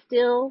we're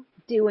still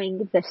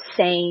doing the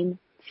same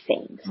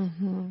things.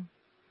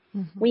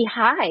 We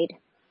hide.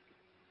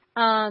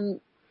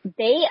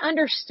 They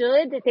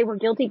understood that they were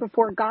guilty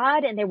before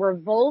God and they were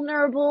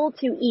vulnerable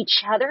to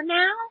each other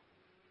now.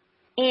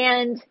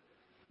 And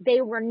they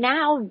were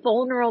now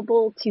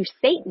vulnerable to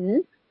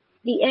Satan,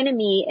 the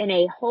enemy, in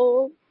a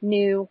whole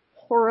new,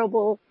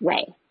 horrible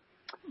way.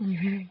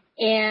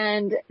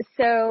 And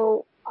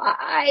so,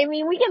 I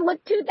mean, we can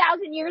look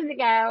 2,000 years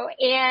ago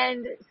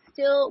and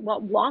still,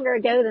 longer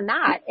ago than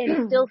that,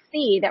 and still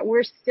see that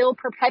we're still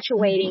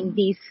perpetuating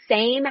these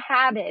same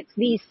habits,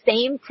 these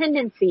same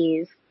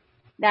tendencies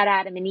that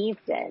Adam and Eve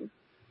did.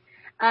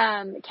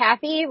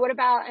 Cathy, what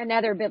about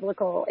another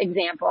biblical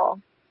example?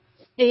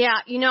 Yeah,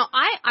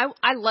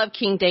 I love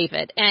King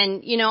David.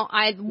 And,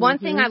 one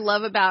thing I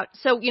love about,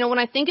 when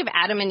I think of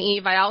Adam and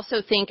Eve, I also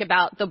think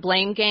about the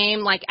blame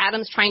game, like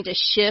Adam's trying to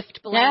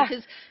shift blame,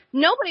 because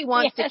nobody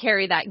wants to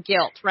carry that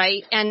guilt,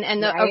 right? And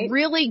a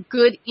really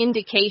good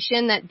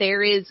indication that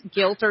there is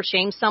guilt or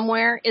shame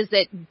somewhere is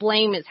that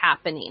blame is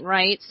happening,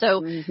 right?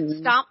 So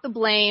stop the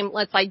blame.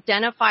 Let's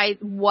identify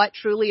what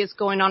truly is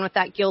going on with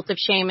that guilt and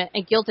shame,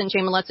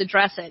 and let's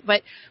address it.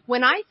 But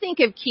when I think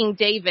of King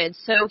David,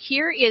 so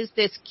here is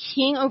this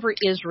king over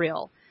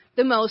Israel,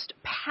 the most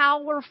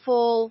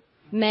powerful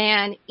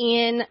man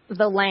in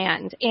the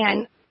land,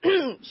 and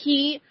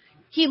he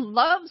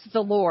loves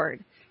the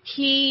Lord.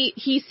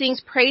 He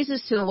sings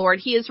praises to the Lord.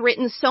 He has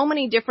written so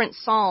many different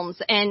psalms,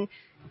 and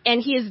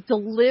he has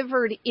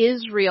delivered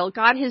Israel.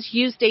 God has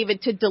used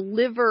David to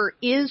deliver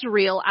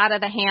Israel out of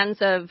the hands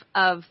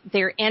of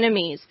their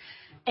enemies.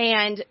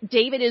 And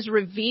David is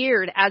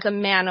revered as a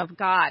man of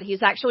God.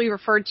 He's actually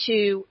referred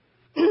to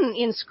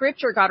in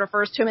Scripture. God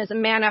refers to him as a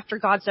man after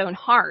God's own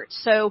heart.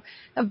 So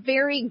a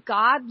very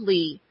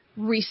godly,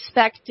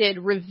 respected,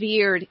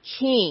 revered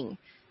king.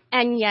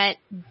 And yet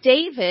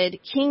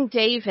King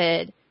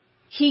David,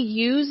 he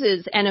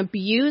uses and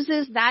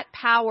abuses that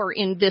power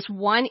in this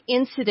one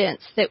incident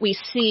that we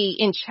see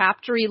in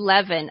chapter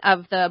 11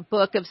 of the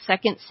book of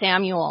 2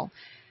 Samuel.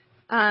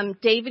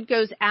 David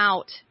goes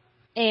out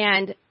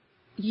and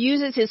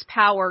uses his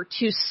power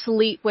to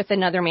sleep with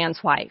another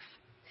man's wife.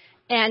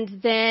 And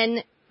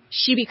then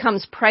she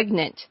becomes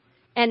pregnant.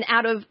 And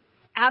out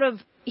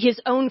of his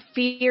own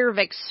fear of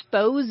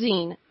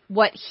exposing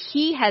what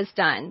he has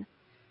done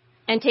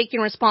and taking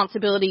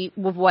responsibility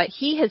of what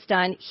he has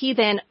done, he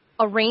then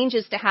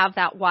arranges to have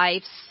that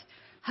wife's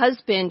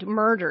husband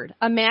murdered,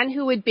 a man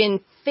who had been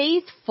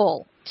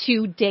faithful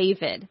to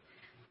David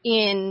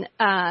in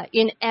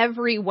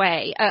every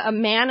way, a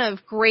man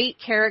of great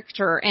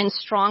character and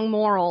strong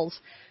morals,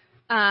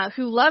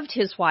 who loved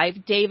his wife.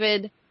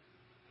 David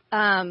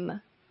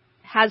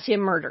has him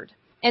murdered.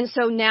 And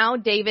so now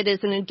David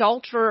is an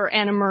adulterer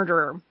and a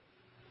murderer.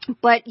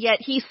 But yet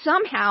he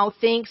somehow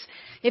thinks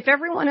if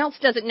everyone else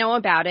doesn't know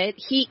about it,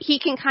 he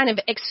can kind of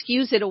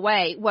excuse it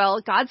away.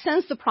 Well, God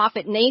sends the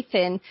prophet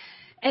Nathan,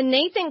 and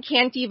Nathan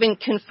can't even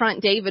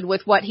confront David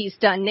with what he's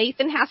done.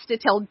 Nathan has to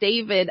tell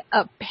David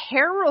a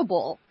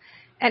parable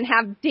and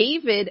have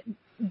David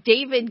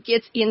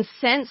gets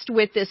incensed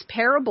with this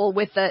parable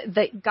with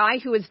the guy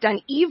who has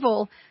done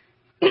evil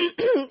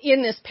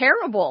in this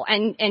parable.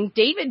 And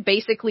David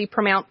basically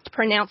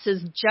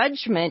pronounces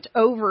judgment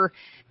over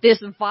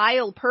this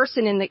vile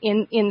person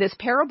in this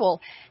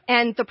parable.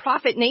 And the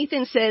prophet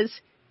Nathan says,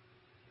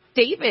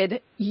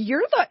 David,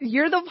 you're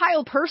the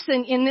vile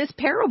person in this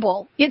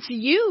parable. It's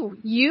you.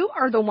 You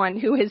are the one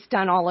who has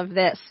done all of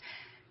this.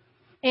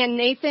 And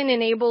Nathan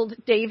enabled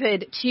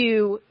David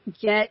to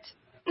get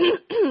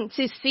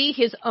to see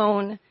his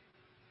own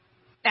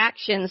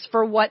actions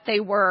for what they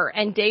were.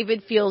 And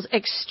David feels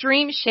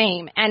extreme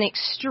shame and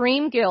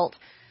extreme guilt,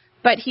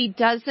 but he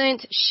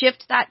doesn't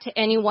shift that to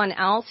anyone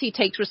else. He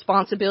takes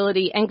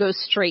responsibility and goes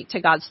straight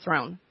to God's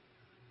throne.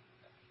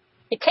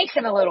 It takes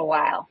him a little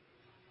while.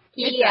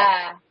 We're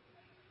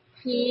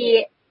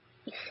going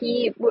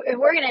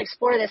to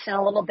explore this in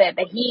a little bit,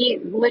 but he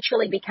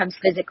literally becomes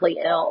physically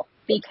ill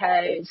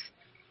because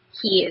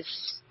he is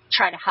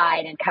trying to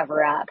hide and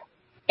cover up.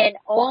 And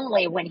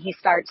only when he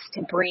starts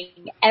to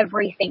bring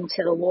everything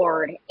to the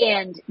Lord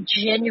and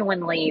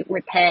genuinely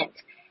repent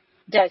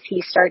does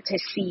he start to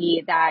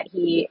see that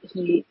he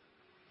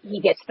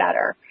gets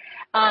better.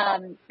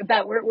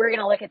 But we're going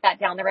to look at that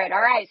down the road. All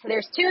right. So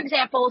there's two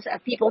examples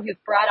of people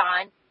who've brought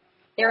on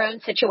their own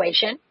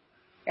situation.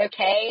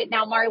 Okay.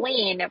 Now,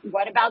 Marlene,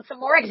 what about some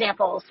more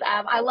examples?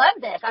 I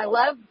love this. I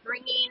love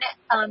bringing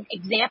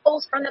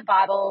examples from the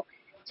Bible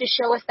to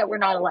show us that we're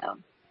not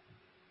alone.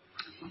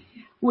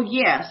 Well,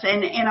 yes,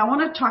 and I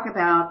want to talk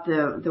about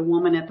the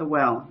woman at the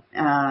well.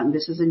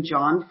 This is in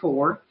John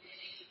 4,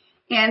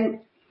 and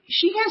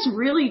she has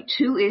really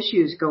two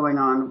issues going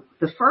on.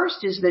 The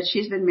first is that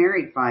she's been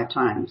married 5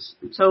 times.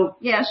 So,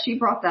 yes, she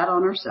brought that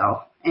on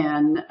herself,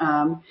 and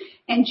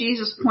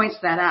Jesus points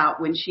that out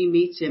when she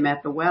meets him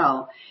at the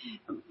well.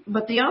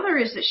 But the other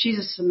is that she's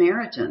a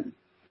Samaritan,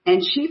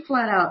 and she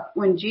flat out,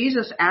 when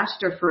Jesus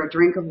asked her for a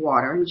drink of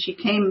water, and she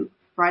came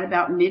right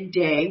about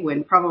midday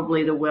when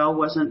probably the well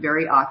wasn't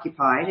very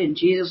occupied and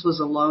Jesus was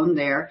alone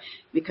there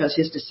because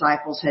his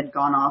disciples had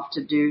gone off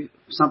to do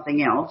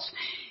something else.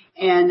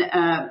 And,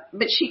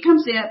 but she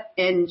comes in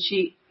and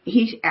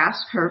he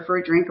asks her for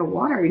a drink of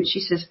water and she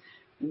says,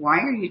 "Why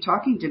are you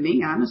talking to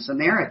me? I'm a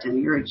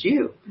Samaritan. You're a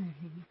Jew."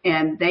 Mm-hmm.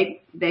 And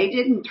they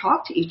didn't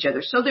talk to each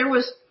other. So there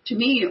was, to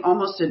me,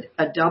 almost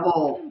a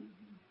double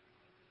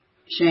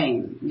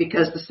shame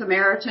because the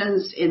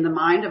Samaritans in the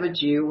mind of a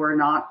Jew were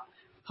not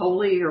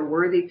holy or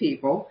worthy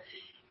people.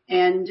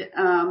 And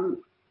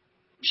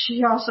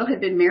she also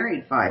had been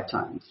married 5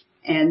 times.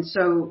 And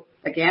so,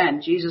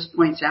 again, Jesus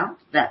points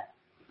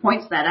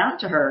that out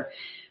to her.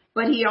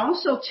 But he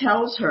also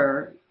tells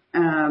her,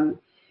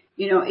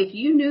 if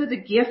you knew the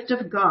gift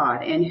of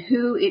God and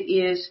who it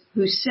is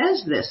who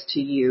says this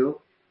to you,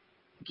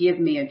 "Give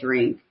me a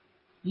drink,"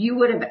 you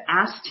would have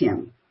asked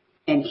him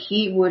and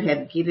he would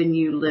have given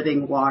you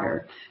living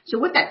water. So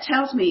what that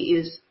tells me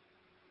is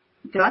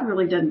God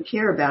really doesn't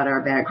care about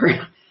our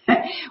background.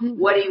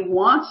 What he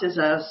wants is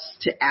us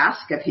to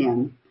ask of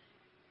him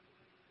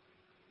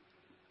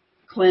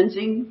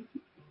cleansing,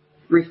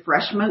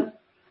 refreshment,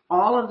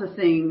 all of the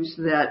things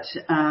that,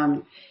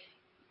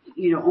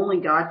 only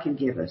God can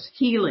give us.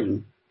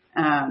 Healing.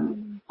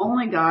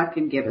 Only God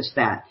can give us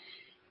that.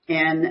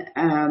 And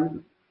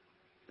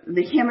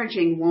the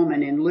hemorrhaging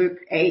woman in Luke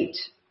 8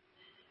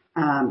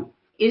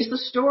 is the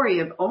story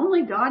of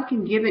only God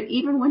can give it,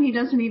 even when he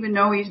doesn't even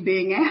know he's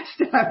being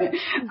asked of it.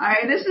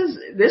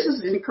 This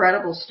is an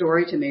incredible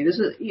story to me. This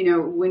is,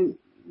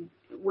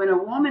 when a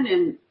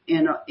woman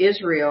in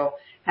Israel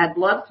had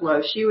blood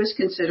flow, she was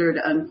considered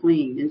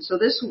unclean. And so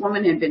this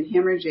woman had been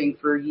hemorrhaging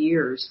for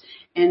years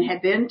and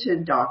had been to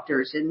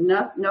doctors and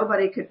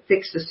nobody could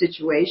fix the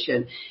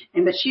situation.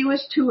 But she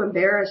was too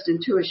embarrassed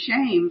and too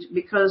ashamed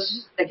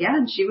because,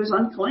 again, she was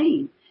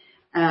unclean.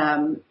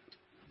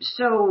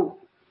 So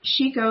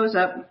she goes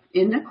up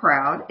in the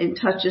crowd and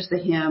touches the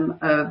hem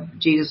of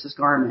Jesus'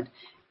 garment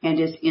and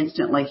is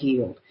instantly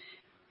healed.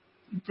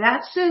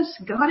 That says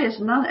God is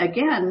not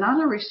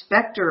a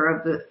respecter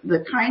of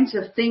the kinds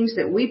of things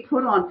that we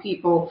put on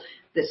people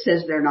that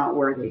says they're not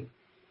worthy.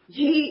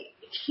 He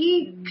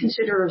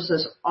considers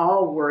us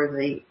all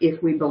worthy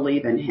if we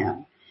believe in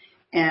him.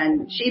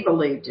 And she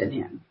believed in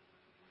him.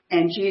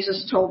 And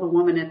Jesus told the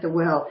woman at the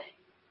well,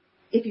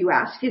 "If you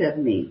ask it of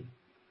me,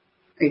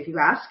 if you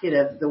ask it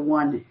of the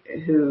one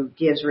who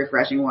gives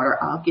refreshing water,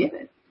 I'll give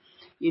it."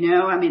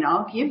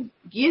 I'll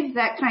give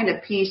that kind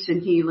of peace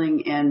and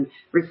healing and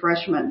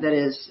refreshment that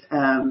is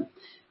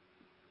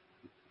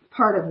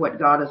part of what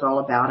God is all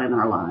about in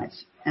our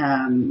lives.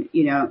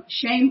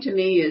 Shame to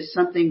me is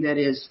something that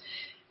is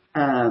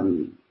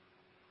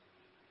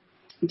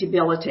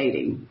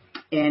debilitating,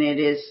 and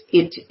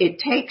it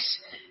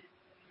takes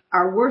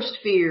our worst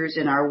fears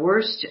and our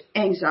worst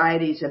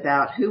anxieties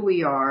about who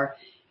we are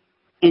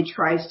and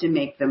tries to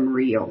make them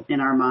real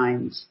in our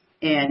minds.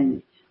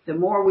 And the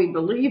more we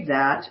believe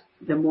that,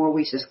 the more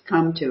we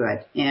succumb to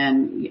it.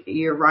 And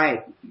you're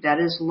right. That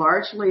is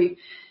largely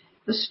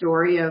the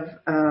story of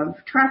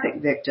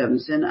traffic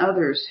victims and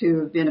others who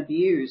have been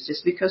abused.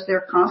 It's because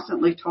they're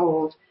constantly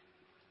told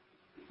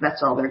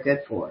that's all they're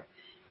good for.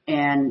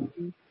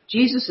 And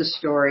Jesus'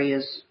 story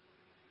is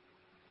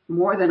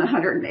more than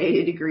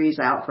 180 degrees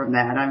out from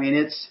that.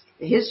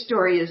 His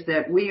story is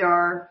that we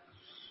are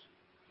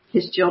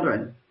his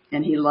children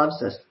and he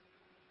loves us.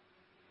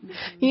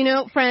 You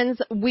know,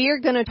 friends, we're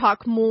going to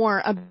talk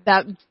more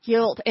about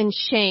guilt and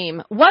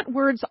shame. What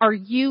words are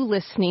you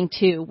listening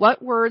to?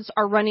 What words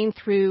are running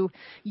through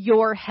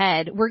your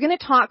head? We're going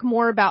to talk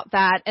more about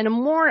that and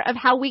more of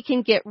how we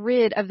can get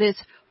rid of this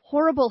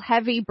horrible,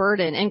 heavy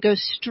burden and go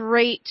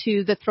straight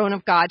to the throne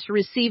of God to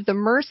receive the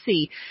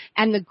mercy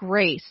and the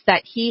grace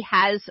that He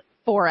has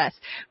for us.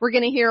 We're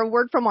going to hear a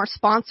word from our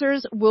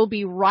sponsors. We'll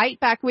be right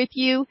back with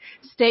you.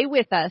 Stay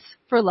with us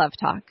for Love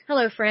Talk.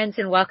 Hello, friends,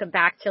 and welcome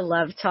back to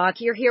Love Talk.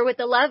 You're here with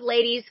the Love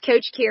Ladies.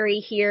 Coach Kerri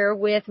here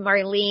with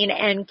Marlene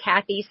and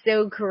Cathy.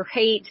 So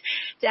great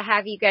to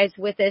have you guys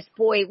with us.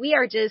 Boy, we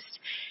are just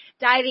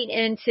diving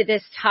into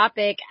this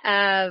topic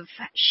of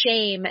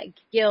shame,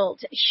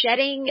 guilt,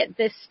 shedding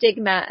the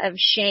stigma of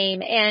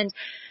shame. And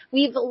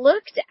we've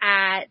looked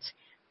at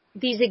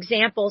these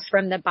examples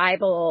from the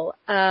Bible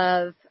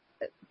of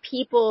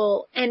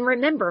people, and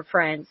remember,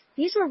 friends,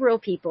 these are real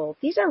people.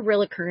 These are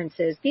real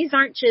occurrences. These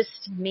aren't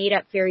just made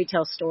up fairy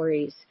tale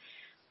stories.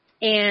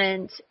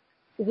 And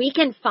we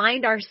can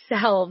find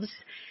ourselves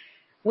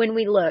when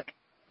we look,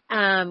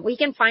 we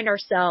can find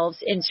ourselves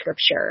in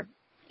Scripture.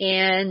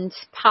 And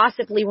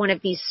possibly one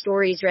of these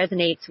stories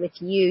resonates with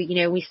you.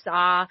 You know, we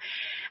saw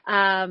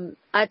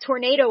a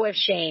tornado of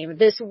shame,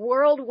 this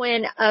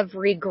whirlwind of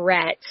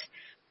regret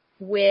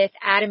with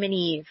Adam and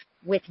Eve,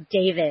 with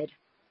David,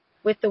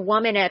 with the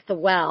woman at the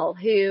well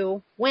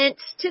who went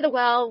to the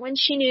well when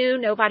she knew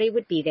nobody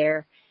would be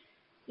there.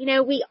 You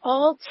know, we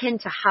all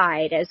tend to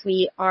hide as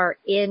we are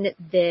in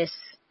this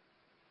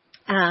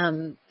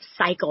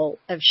cycle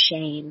of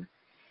shame.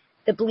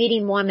 The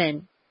bleeding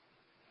woman,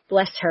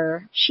 bless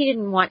her, she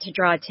didn't want to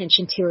draw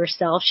attention to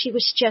herself. She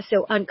was just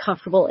so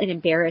uncomfortable and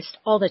embarrassed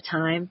all the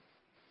time.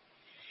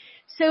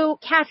 So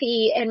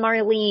Cathy and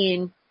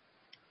Marlene,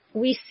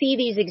 we see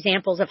these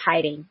examples of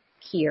hiding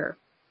here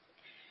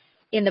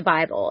in the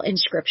Bible, in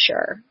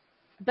Scripture.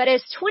 But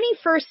as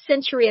 21st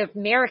century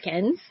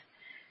Americans,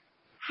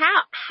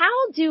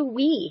 how do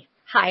we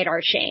hide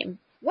our shame?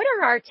 What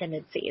are our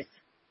tendencies?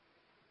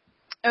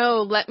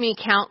 Oh, let me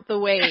count the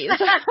ways.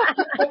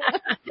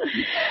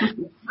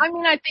 I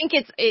mean, I think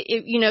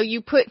you know, you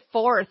put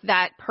forth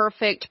that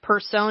perfect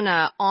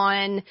persona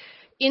on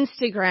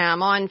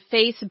Instagram, on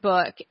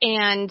Facebook,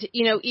 and,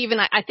 you know, even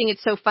I think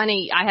it's so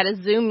funny. I had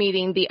a Zoom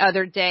meeting the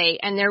other day,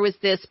 and there was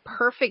this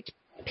perfect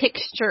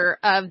picture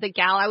of the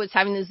gal I was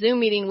having the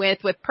Zoom meeting with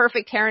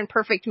perfect hair and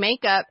perfect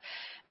makeup.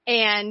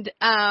 And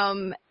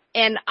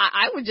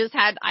I would just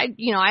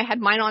I had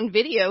mine on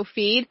video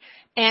feed,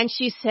 and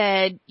she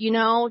said, you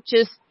know,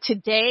 just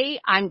today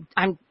I'm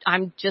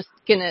just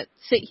gonna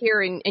sit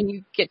here and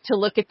you get to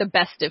look at the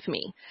best of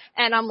me.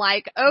 And I'm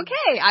like,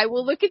 okay, I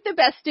will look at the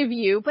best of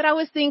you. But I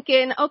was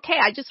thinking, okay,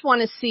 I just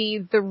want to see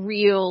the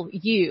real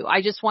you.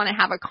 I just want to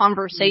have a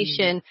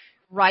conversation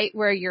right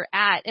where you're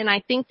at. And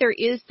I think there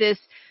is this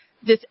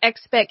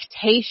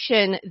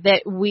expectation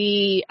that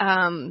we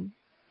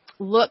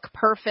look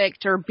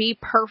perfect or be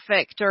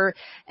perfect,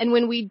 and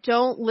when we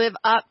don't live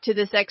up to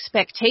this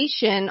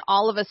expectation,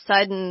 all of a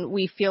sudden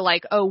we feel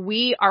like, oh,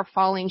 we are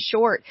falling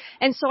short.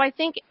 And so I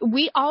think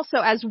we also,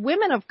 as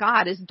women of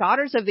God, as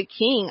daughters of the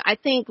King, I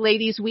think,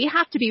 ladies, we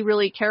have to be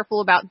really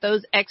careful about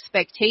those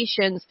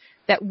expectations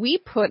that we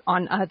put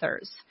on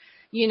others.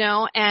 You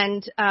know,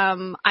 and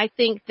I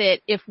think that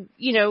if,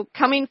 you know,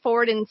 coming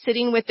forward and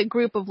sitting with a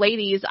group of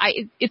ladies,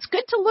 it's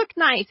good to look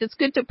nice. It's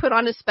good to put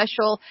on a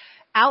special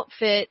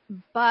outfit,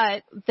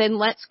 but then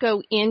let's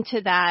go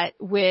into that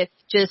with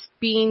just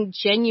being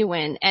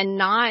genuine and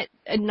not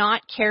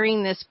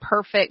carrying this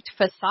perfect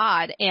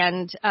facade,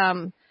 and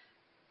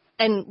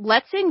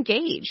let's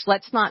engage.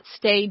 Let's not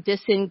stay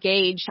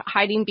disengaged,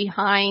 hiding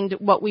behind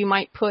what we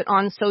might put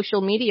on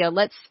social media.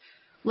 Let's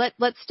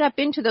step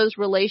into those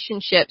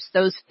relationships,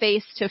 those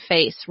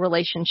face-to-face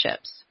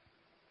relationships.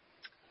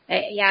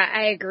 Yeah,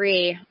 I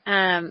agree.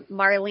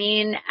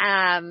 Marlene,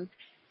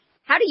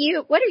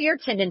 what are your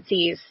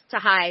tendencies to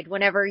hide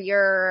whenever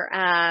you're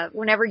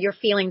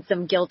feeling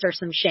some guilt or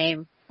some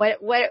shame?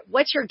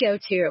 What's your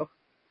go-to?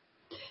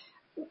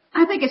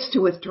 I think it's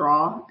to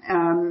withdraw.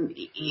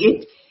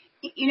 You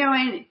know,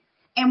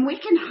 and we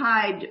can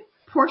hide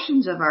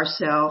portions of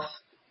ourselves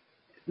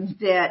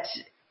that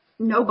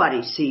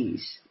nobody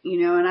sees,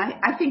 you know, and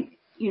I think,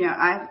 you know,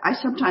 I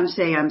sometimes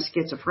say I'm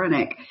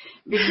schizophrenic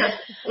because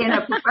in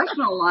a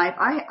professional life,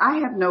 I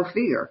have no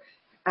fear.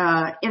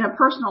 In a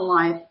personal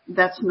life,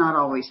 that's not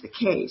always the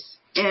case.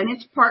 And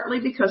it's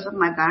partly because of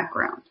my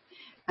background.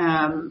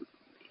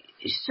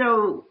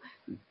 So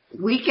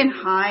we can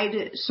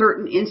hide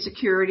certain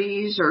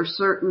insecurities or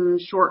certain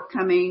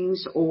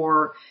shortcomings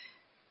or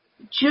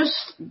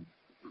just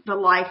the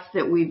life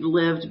that we've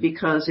lived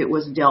because it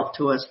was dealt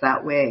to us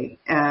that way.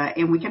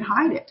 And we can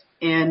hide it.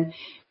 And,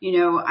 you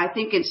know, I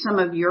think in some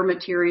of your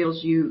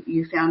materials,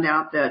 you found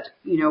out that,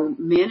 you know,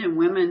 men and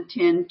women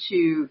tend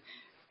to,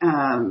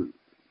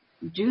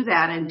 do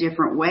that in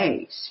different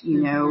ways.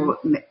 You know,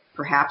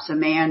 perhaps a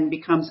man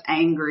becomes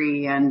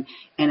angry and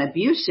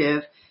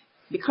abusive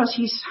because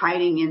he's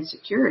hiding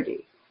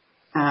insecurity.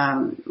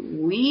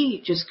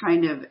 we just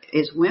kind of,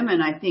 as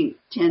women, I think,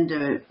 tend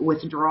to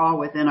withdraw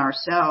within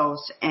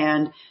ourselves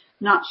and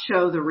not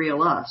show the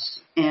real us.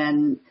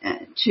 And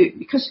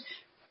because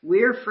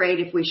we're afraid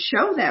if we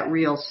show that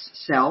real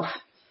self,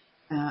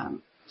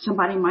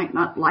 somebody might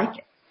not like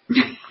it.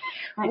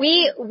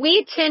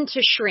 We tend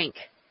to shrink.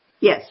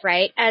 Yes.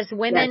 Right? As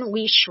women, yes.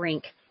 We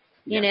shrink,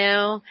 you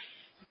know,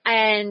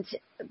 and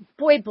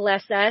boy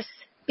bless us,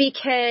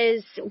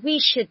 because we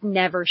should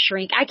never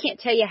shrink. I can't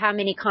tell you how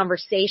many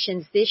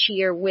conversations this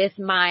year with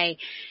my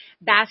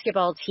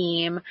basketball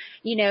team,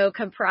 you know,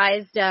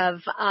 comprised of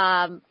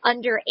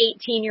under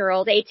 18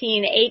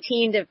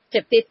 to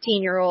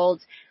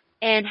 15-year-olds,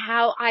 and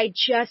how I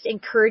just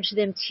encourage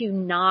them to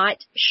not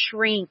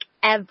shrink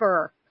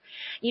ever.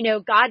 You know,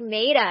 God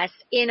made us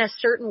in a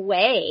certain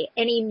way,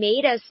 and He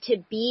made us to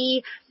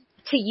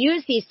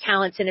use these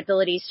talents and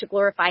abilities to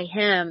glorify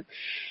Him.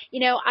 You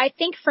know, I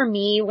think for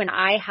me, when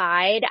I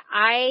hide,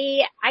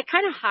 I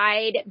kind of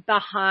hide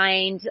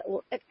behind,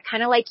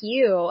 kind of like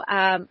you,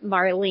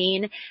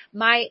 Marlene,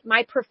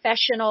 my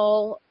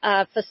professional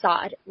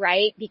facade,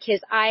 right?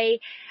 Because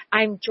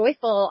I'm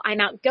joyful, I'm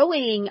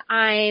outgoing,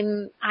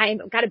 I'm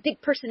got a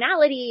big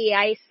personality,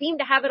 I seem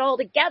to have it all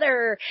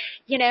together.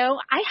 You know,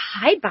 I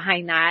hide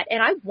behind that,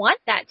 and I want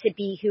that to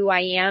be who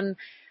I am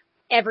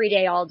every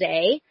day, all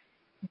day.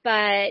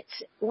 But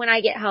when I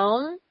get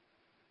home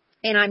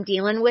and I'm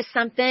dealing with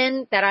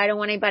something that I don't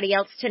want anybody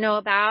else to know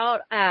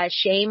about,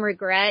 shame,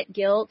 regret,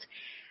 guilt,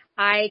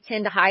 I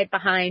tend to hide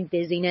behind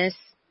busyness.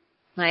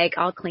 Like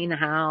I'll clean the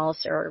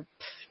house, or,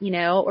 you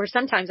know, or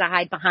sometimes I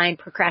hide behind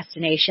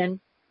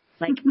procrastination.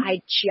 Like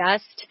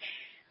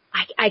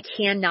I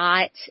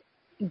cannot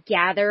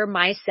gather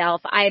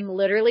myself. I'm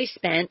literally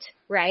spent,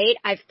 right?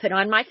 I've put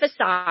on my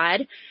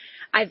facade.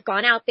 I've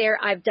gone out there.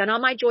 I've done all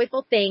my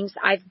joyful things.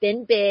 I've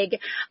been big.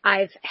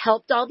 I've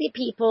helped all the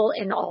people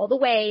in all the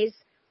ways.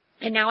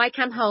 And now I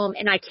come home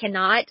and I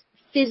cannot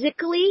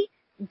physically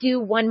do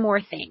one more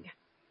thing.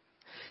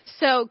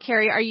 So,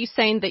 Kerri, are you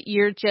saying that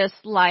you're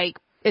just like,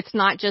 it's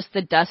not just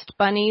the dust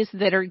bunnies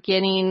that are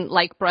getting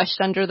like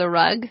brushed under the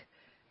rug?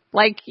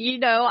 Like, you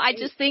know, I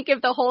just think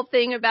of the whole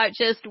thing about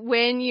just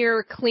when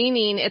you're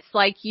cleaning, it's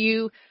like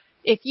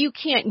if you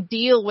can't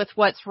deal with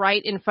what's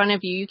right in front of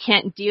you, you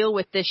can't deal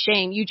with the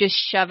shame, you just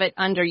shove it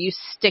under, you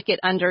stick it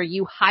under,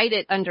 you hide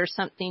it under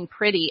something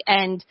pretty.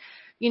 And,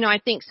 you know, I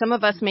think some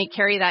of us may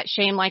carry that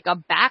shame like a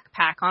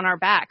backpack on our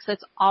backs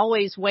that's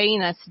always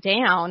weighing us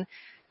down.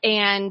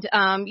 And,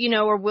 you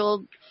know, or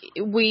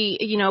we,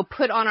 you know,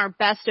 put on our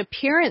best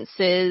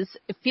appearances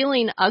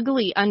feeling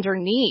ugly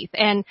underneath.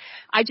 And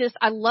I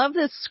love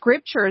the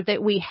scripture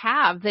that we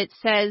have that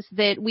says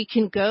that we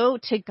can go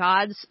to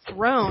God's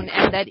throne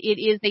and that it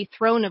is a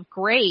throne of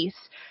grace,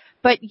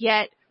 but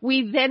yet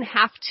we then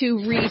have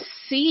to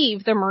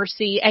receive the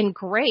mercy and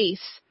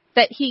grace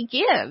that He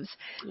gives.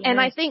 Yes.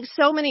 And I think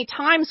so many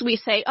times we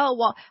say, oh,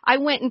 well, I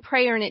went in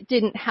prayer and it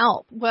didn't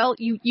help. Well,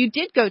 you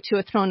did go to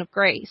a throne of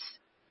grace.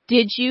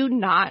 Did you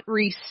not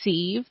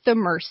receive the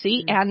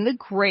mercy and the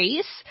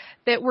grace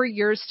that were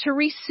yours to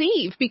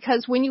receive?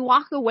 Because when you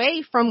walk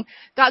away from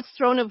God's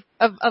throne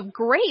of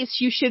grace,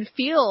 you should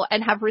feel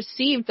and have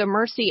received the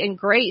mercy and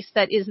grace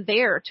that is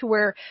there to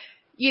where,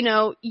 you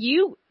know,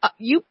 you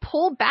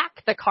pull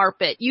back the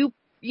carpet, you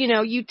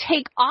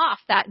take off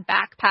that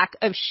backpack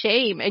of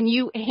shame and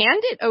you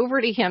hand it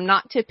over to Him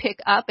not to pick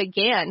up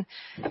again.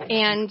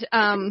 And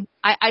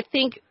I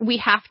think we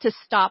have to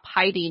stop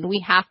hiding.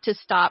 We have to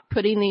stop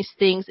putting these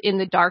things in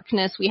the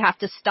darkness. We have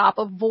to stop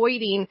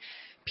avoiding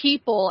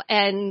people,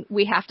 and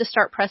we have to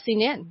start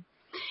pressing in.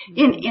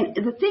 And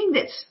the thing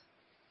that's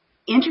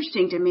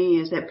interesting to me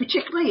is that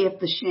particularly if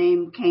the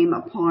shame came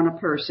upon a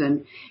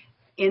person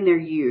in their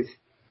youth,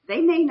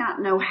 they may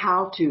not know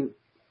how to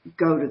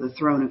go to the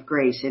throne of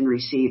grace and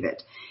receive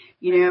it.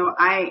 You know,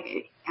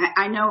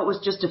 I know it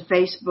was just a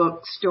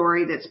Facebook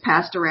story that's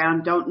passed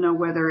around. Don't know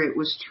whether it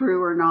was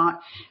true or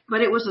not,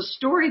 but it was a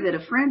story that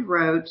a friend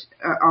wrote.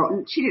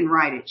 She didn't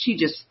write it. She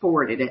just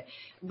forwarded it.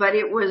 But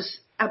it was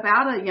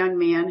about a young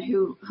man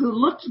who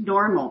looked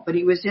normal, but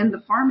he was in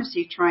the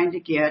pharmacy trying to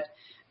get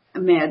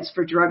meds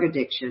for drug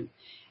addiction.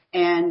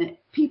 And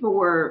people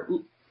were,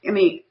 I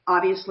mean,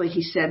 obviously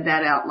he said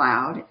that out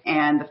loud,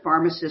 and the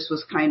pharmacist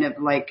was kind of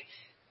like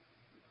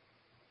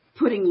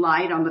putting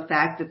light on the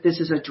fact that this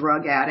is a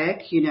drug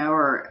addict, you know,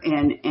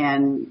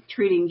 and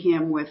treating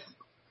him with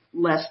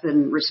less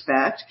than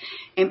respect.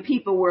 And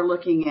people were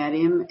looking at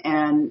him,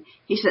 and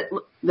he said,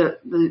 the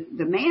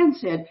man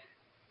said,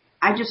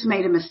 I just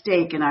made a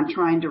mistake and I'm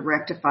trying to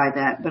rectify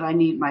that, but I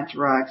need my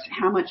drugs.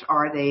 How much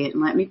are they? And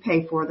let me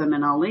pay for them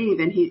and I'll leave.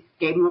 And he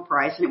gave him a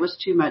price, and it was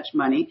too much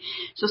money.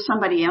 So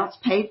somebody else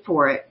paid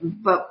for it.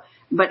 But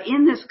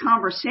in this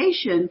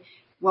conversation,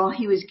 while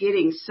he was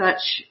getting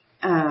such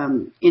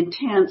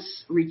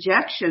intense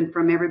rejection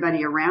from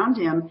everybody around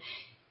him,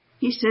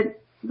 he said,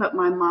 but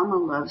my mama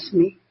loves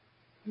me.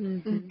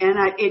 Mm-hmm.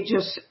 And it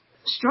just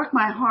struck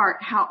my heart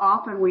how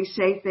often we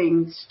say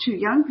things to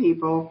young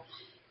people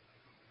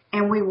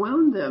and we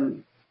wound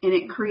them, and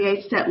it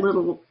creates that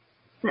little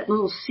that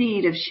little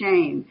seed of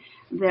shame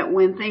that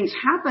when things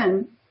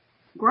happen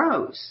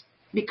grows,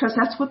 because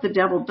that's what the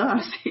devil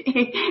does.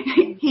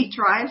 He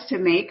tries to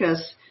make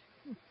us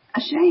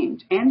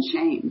ashamed and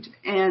shamed.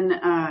 And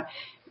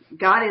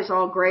God is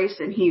all grace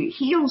and he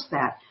heals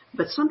that.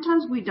 But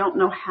sometimes we don't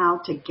know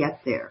how to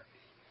get there.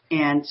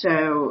 And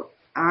so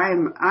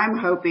I'm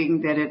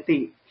hoping that at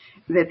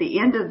the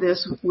end of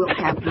this we'll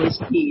have those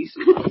keys.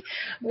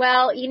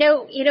 Well,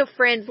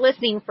 friends,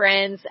 listening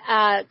friends,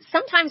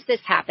 sometimes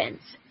this happens.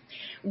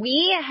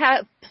 We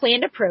have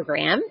planned a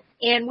program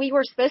and we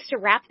were supposed to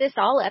wrap this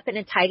all up in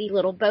a tidy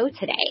little bow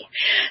today,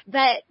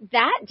 but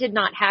that did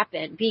not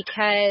happen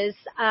because,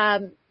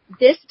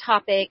 this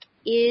topic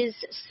is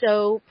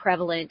so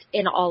prevalent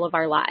in all of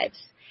our lives.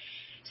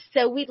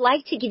 So we'd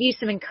like to give you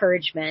some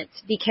encouragement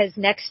because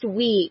next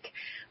week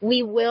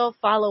we will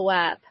follow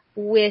up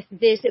with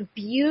this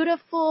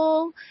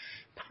beautiful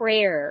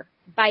prayer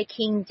by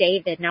King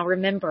David. Now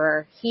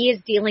remember, he is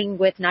dealing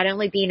with not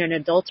only being an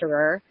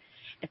adulterer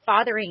and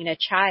fathering a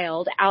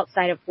child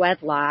outside of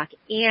wedlock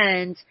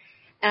and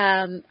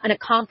an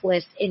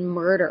accomplice in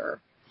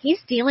murder. He's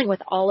dealing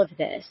with all of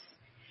this.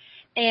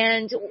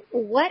 And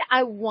what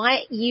I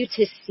want you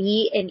to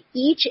see in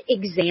each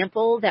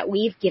example that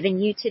we've given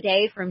you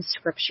today from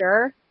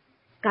Scripture,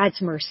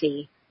 God's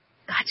mercy,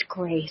 God's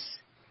grace,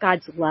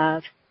 God's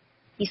love.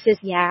 He says,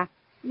 yeah,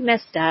 you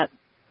messed up,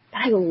 but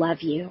I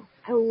love you.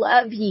 I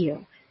love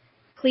you.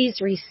 Please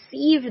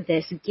receive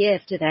this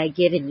gift that I've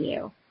given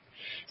you.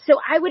 So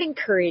I would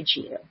encourage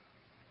you,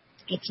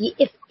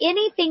 if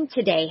anything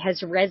today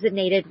has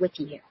resonated with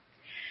you,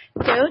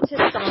 go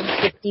to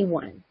Psalm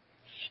 51.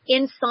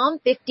 In Psalm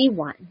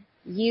 51,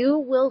 you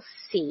will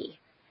see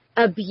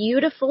a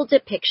beautiful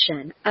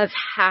depiction of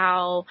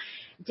how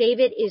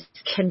David is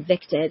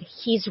convicted.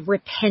 He's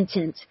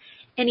repentant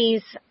and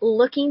he's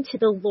looking to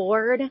the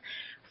Lord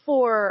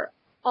for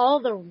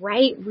all the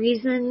right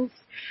reasons,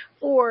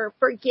 for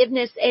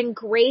forgiveness and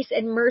grace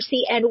and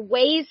mercy and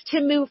ways to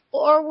move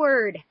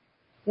forward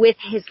with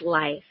his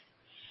life.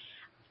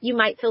 You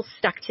might feel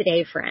stuck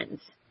today,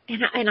 friends.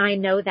 And I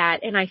know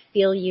that and I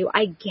feel you.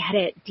 I get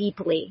it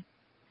deeply.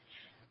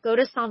 Go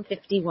to Psalm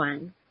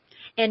 51.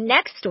 And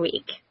next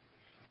week,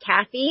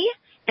 Cathy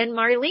and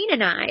Marlene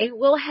and I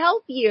will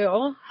help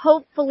you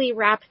hopefully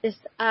wrap this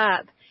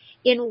up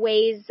in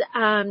ways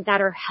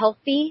that are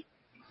healthy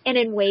and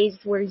in ways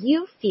where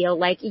you feel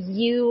like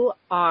you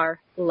are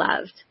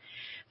loved.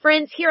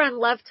 Friends, here on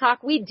Love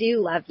Talk, we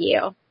do love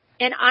you.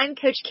 And I'm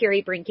Coach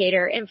Kerri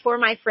Brinkater. And for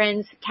my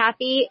friends,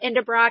 Cathy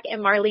Endebrock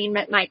and Marlene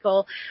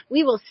McMichael,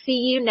 we will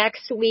see you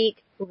next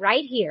week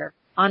right here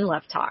on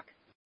Love Talk.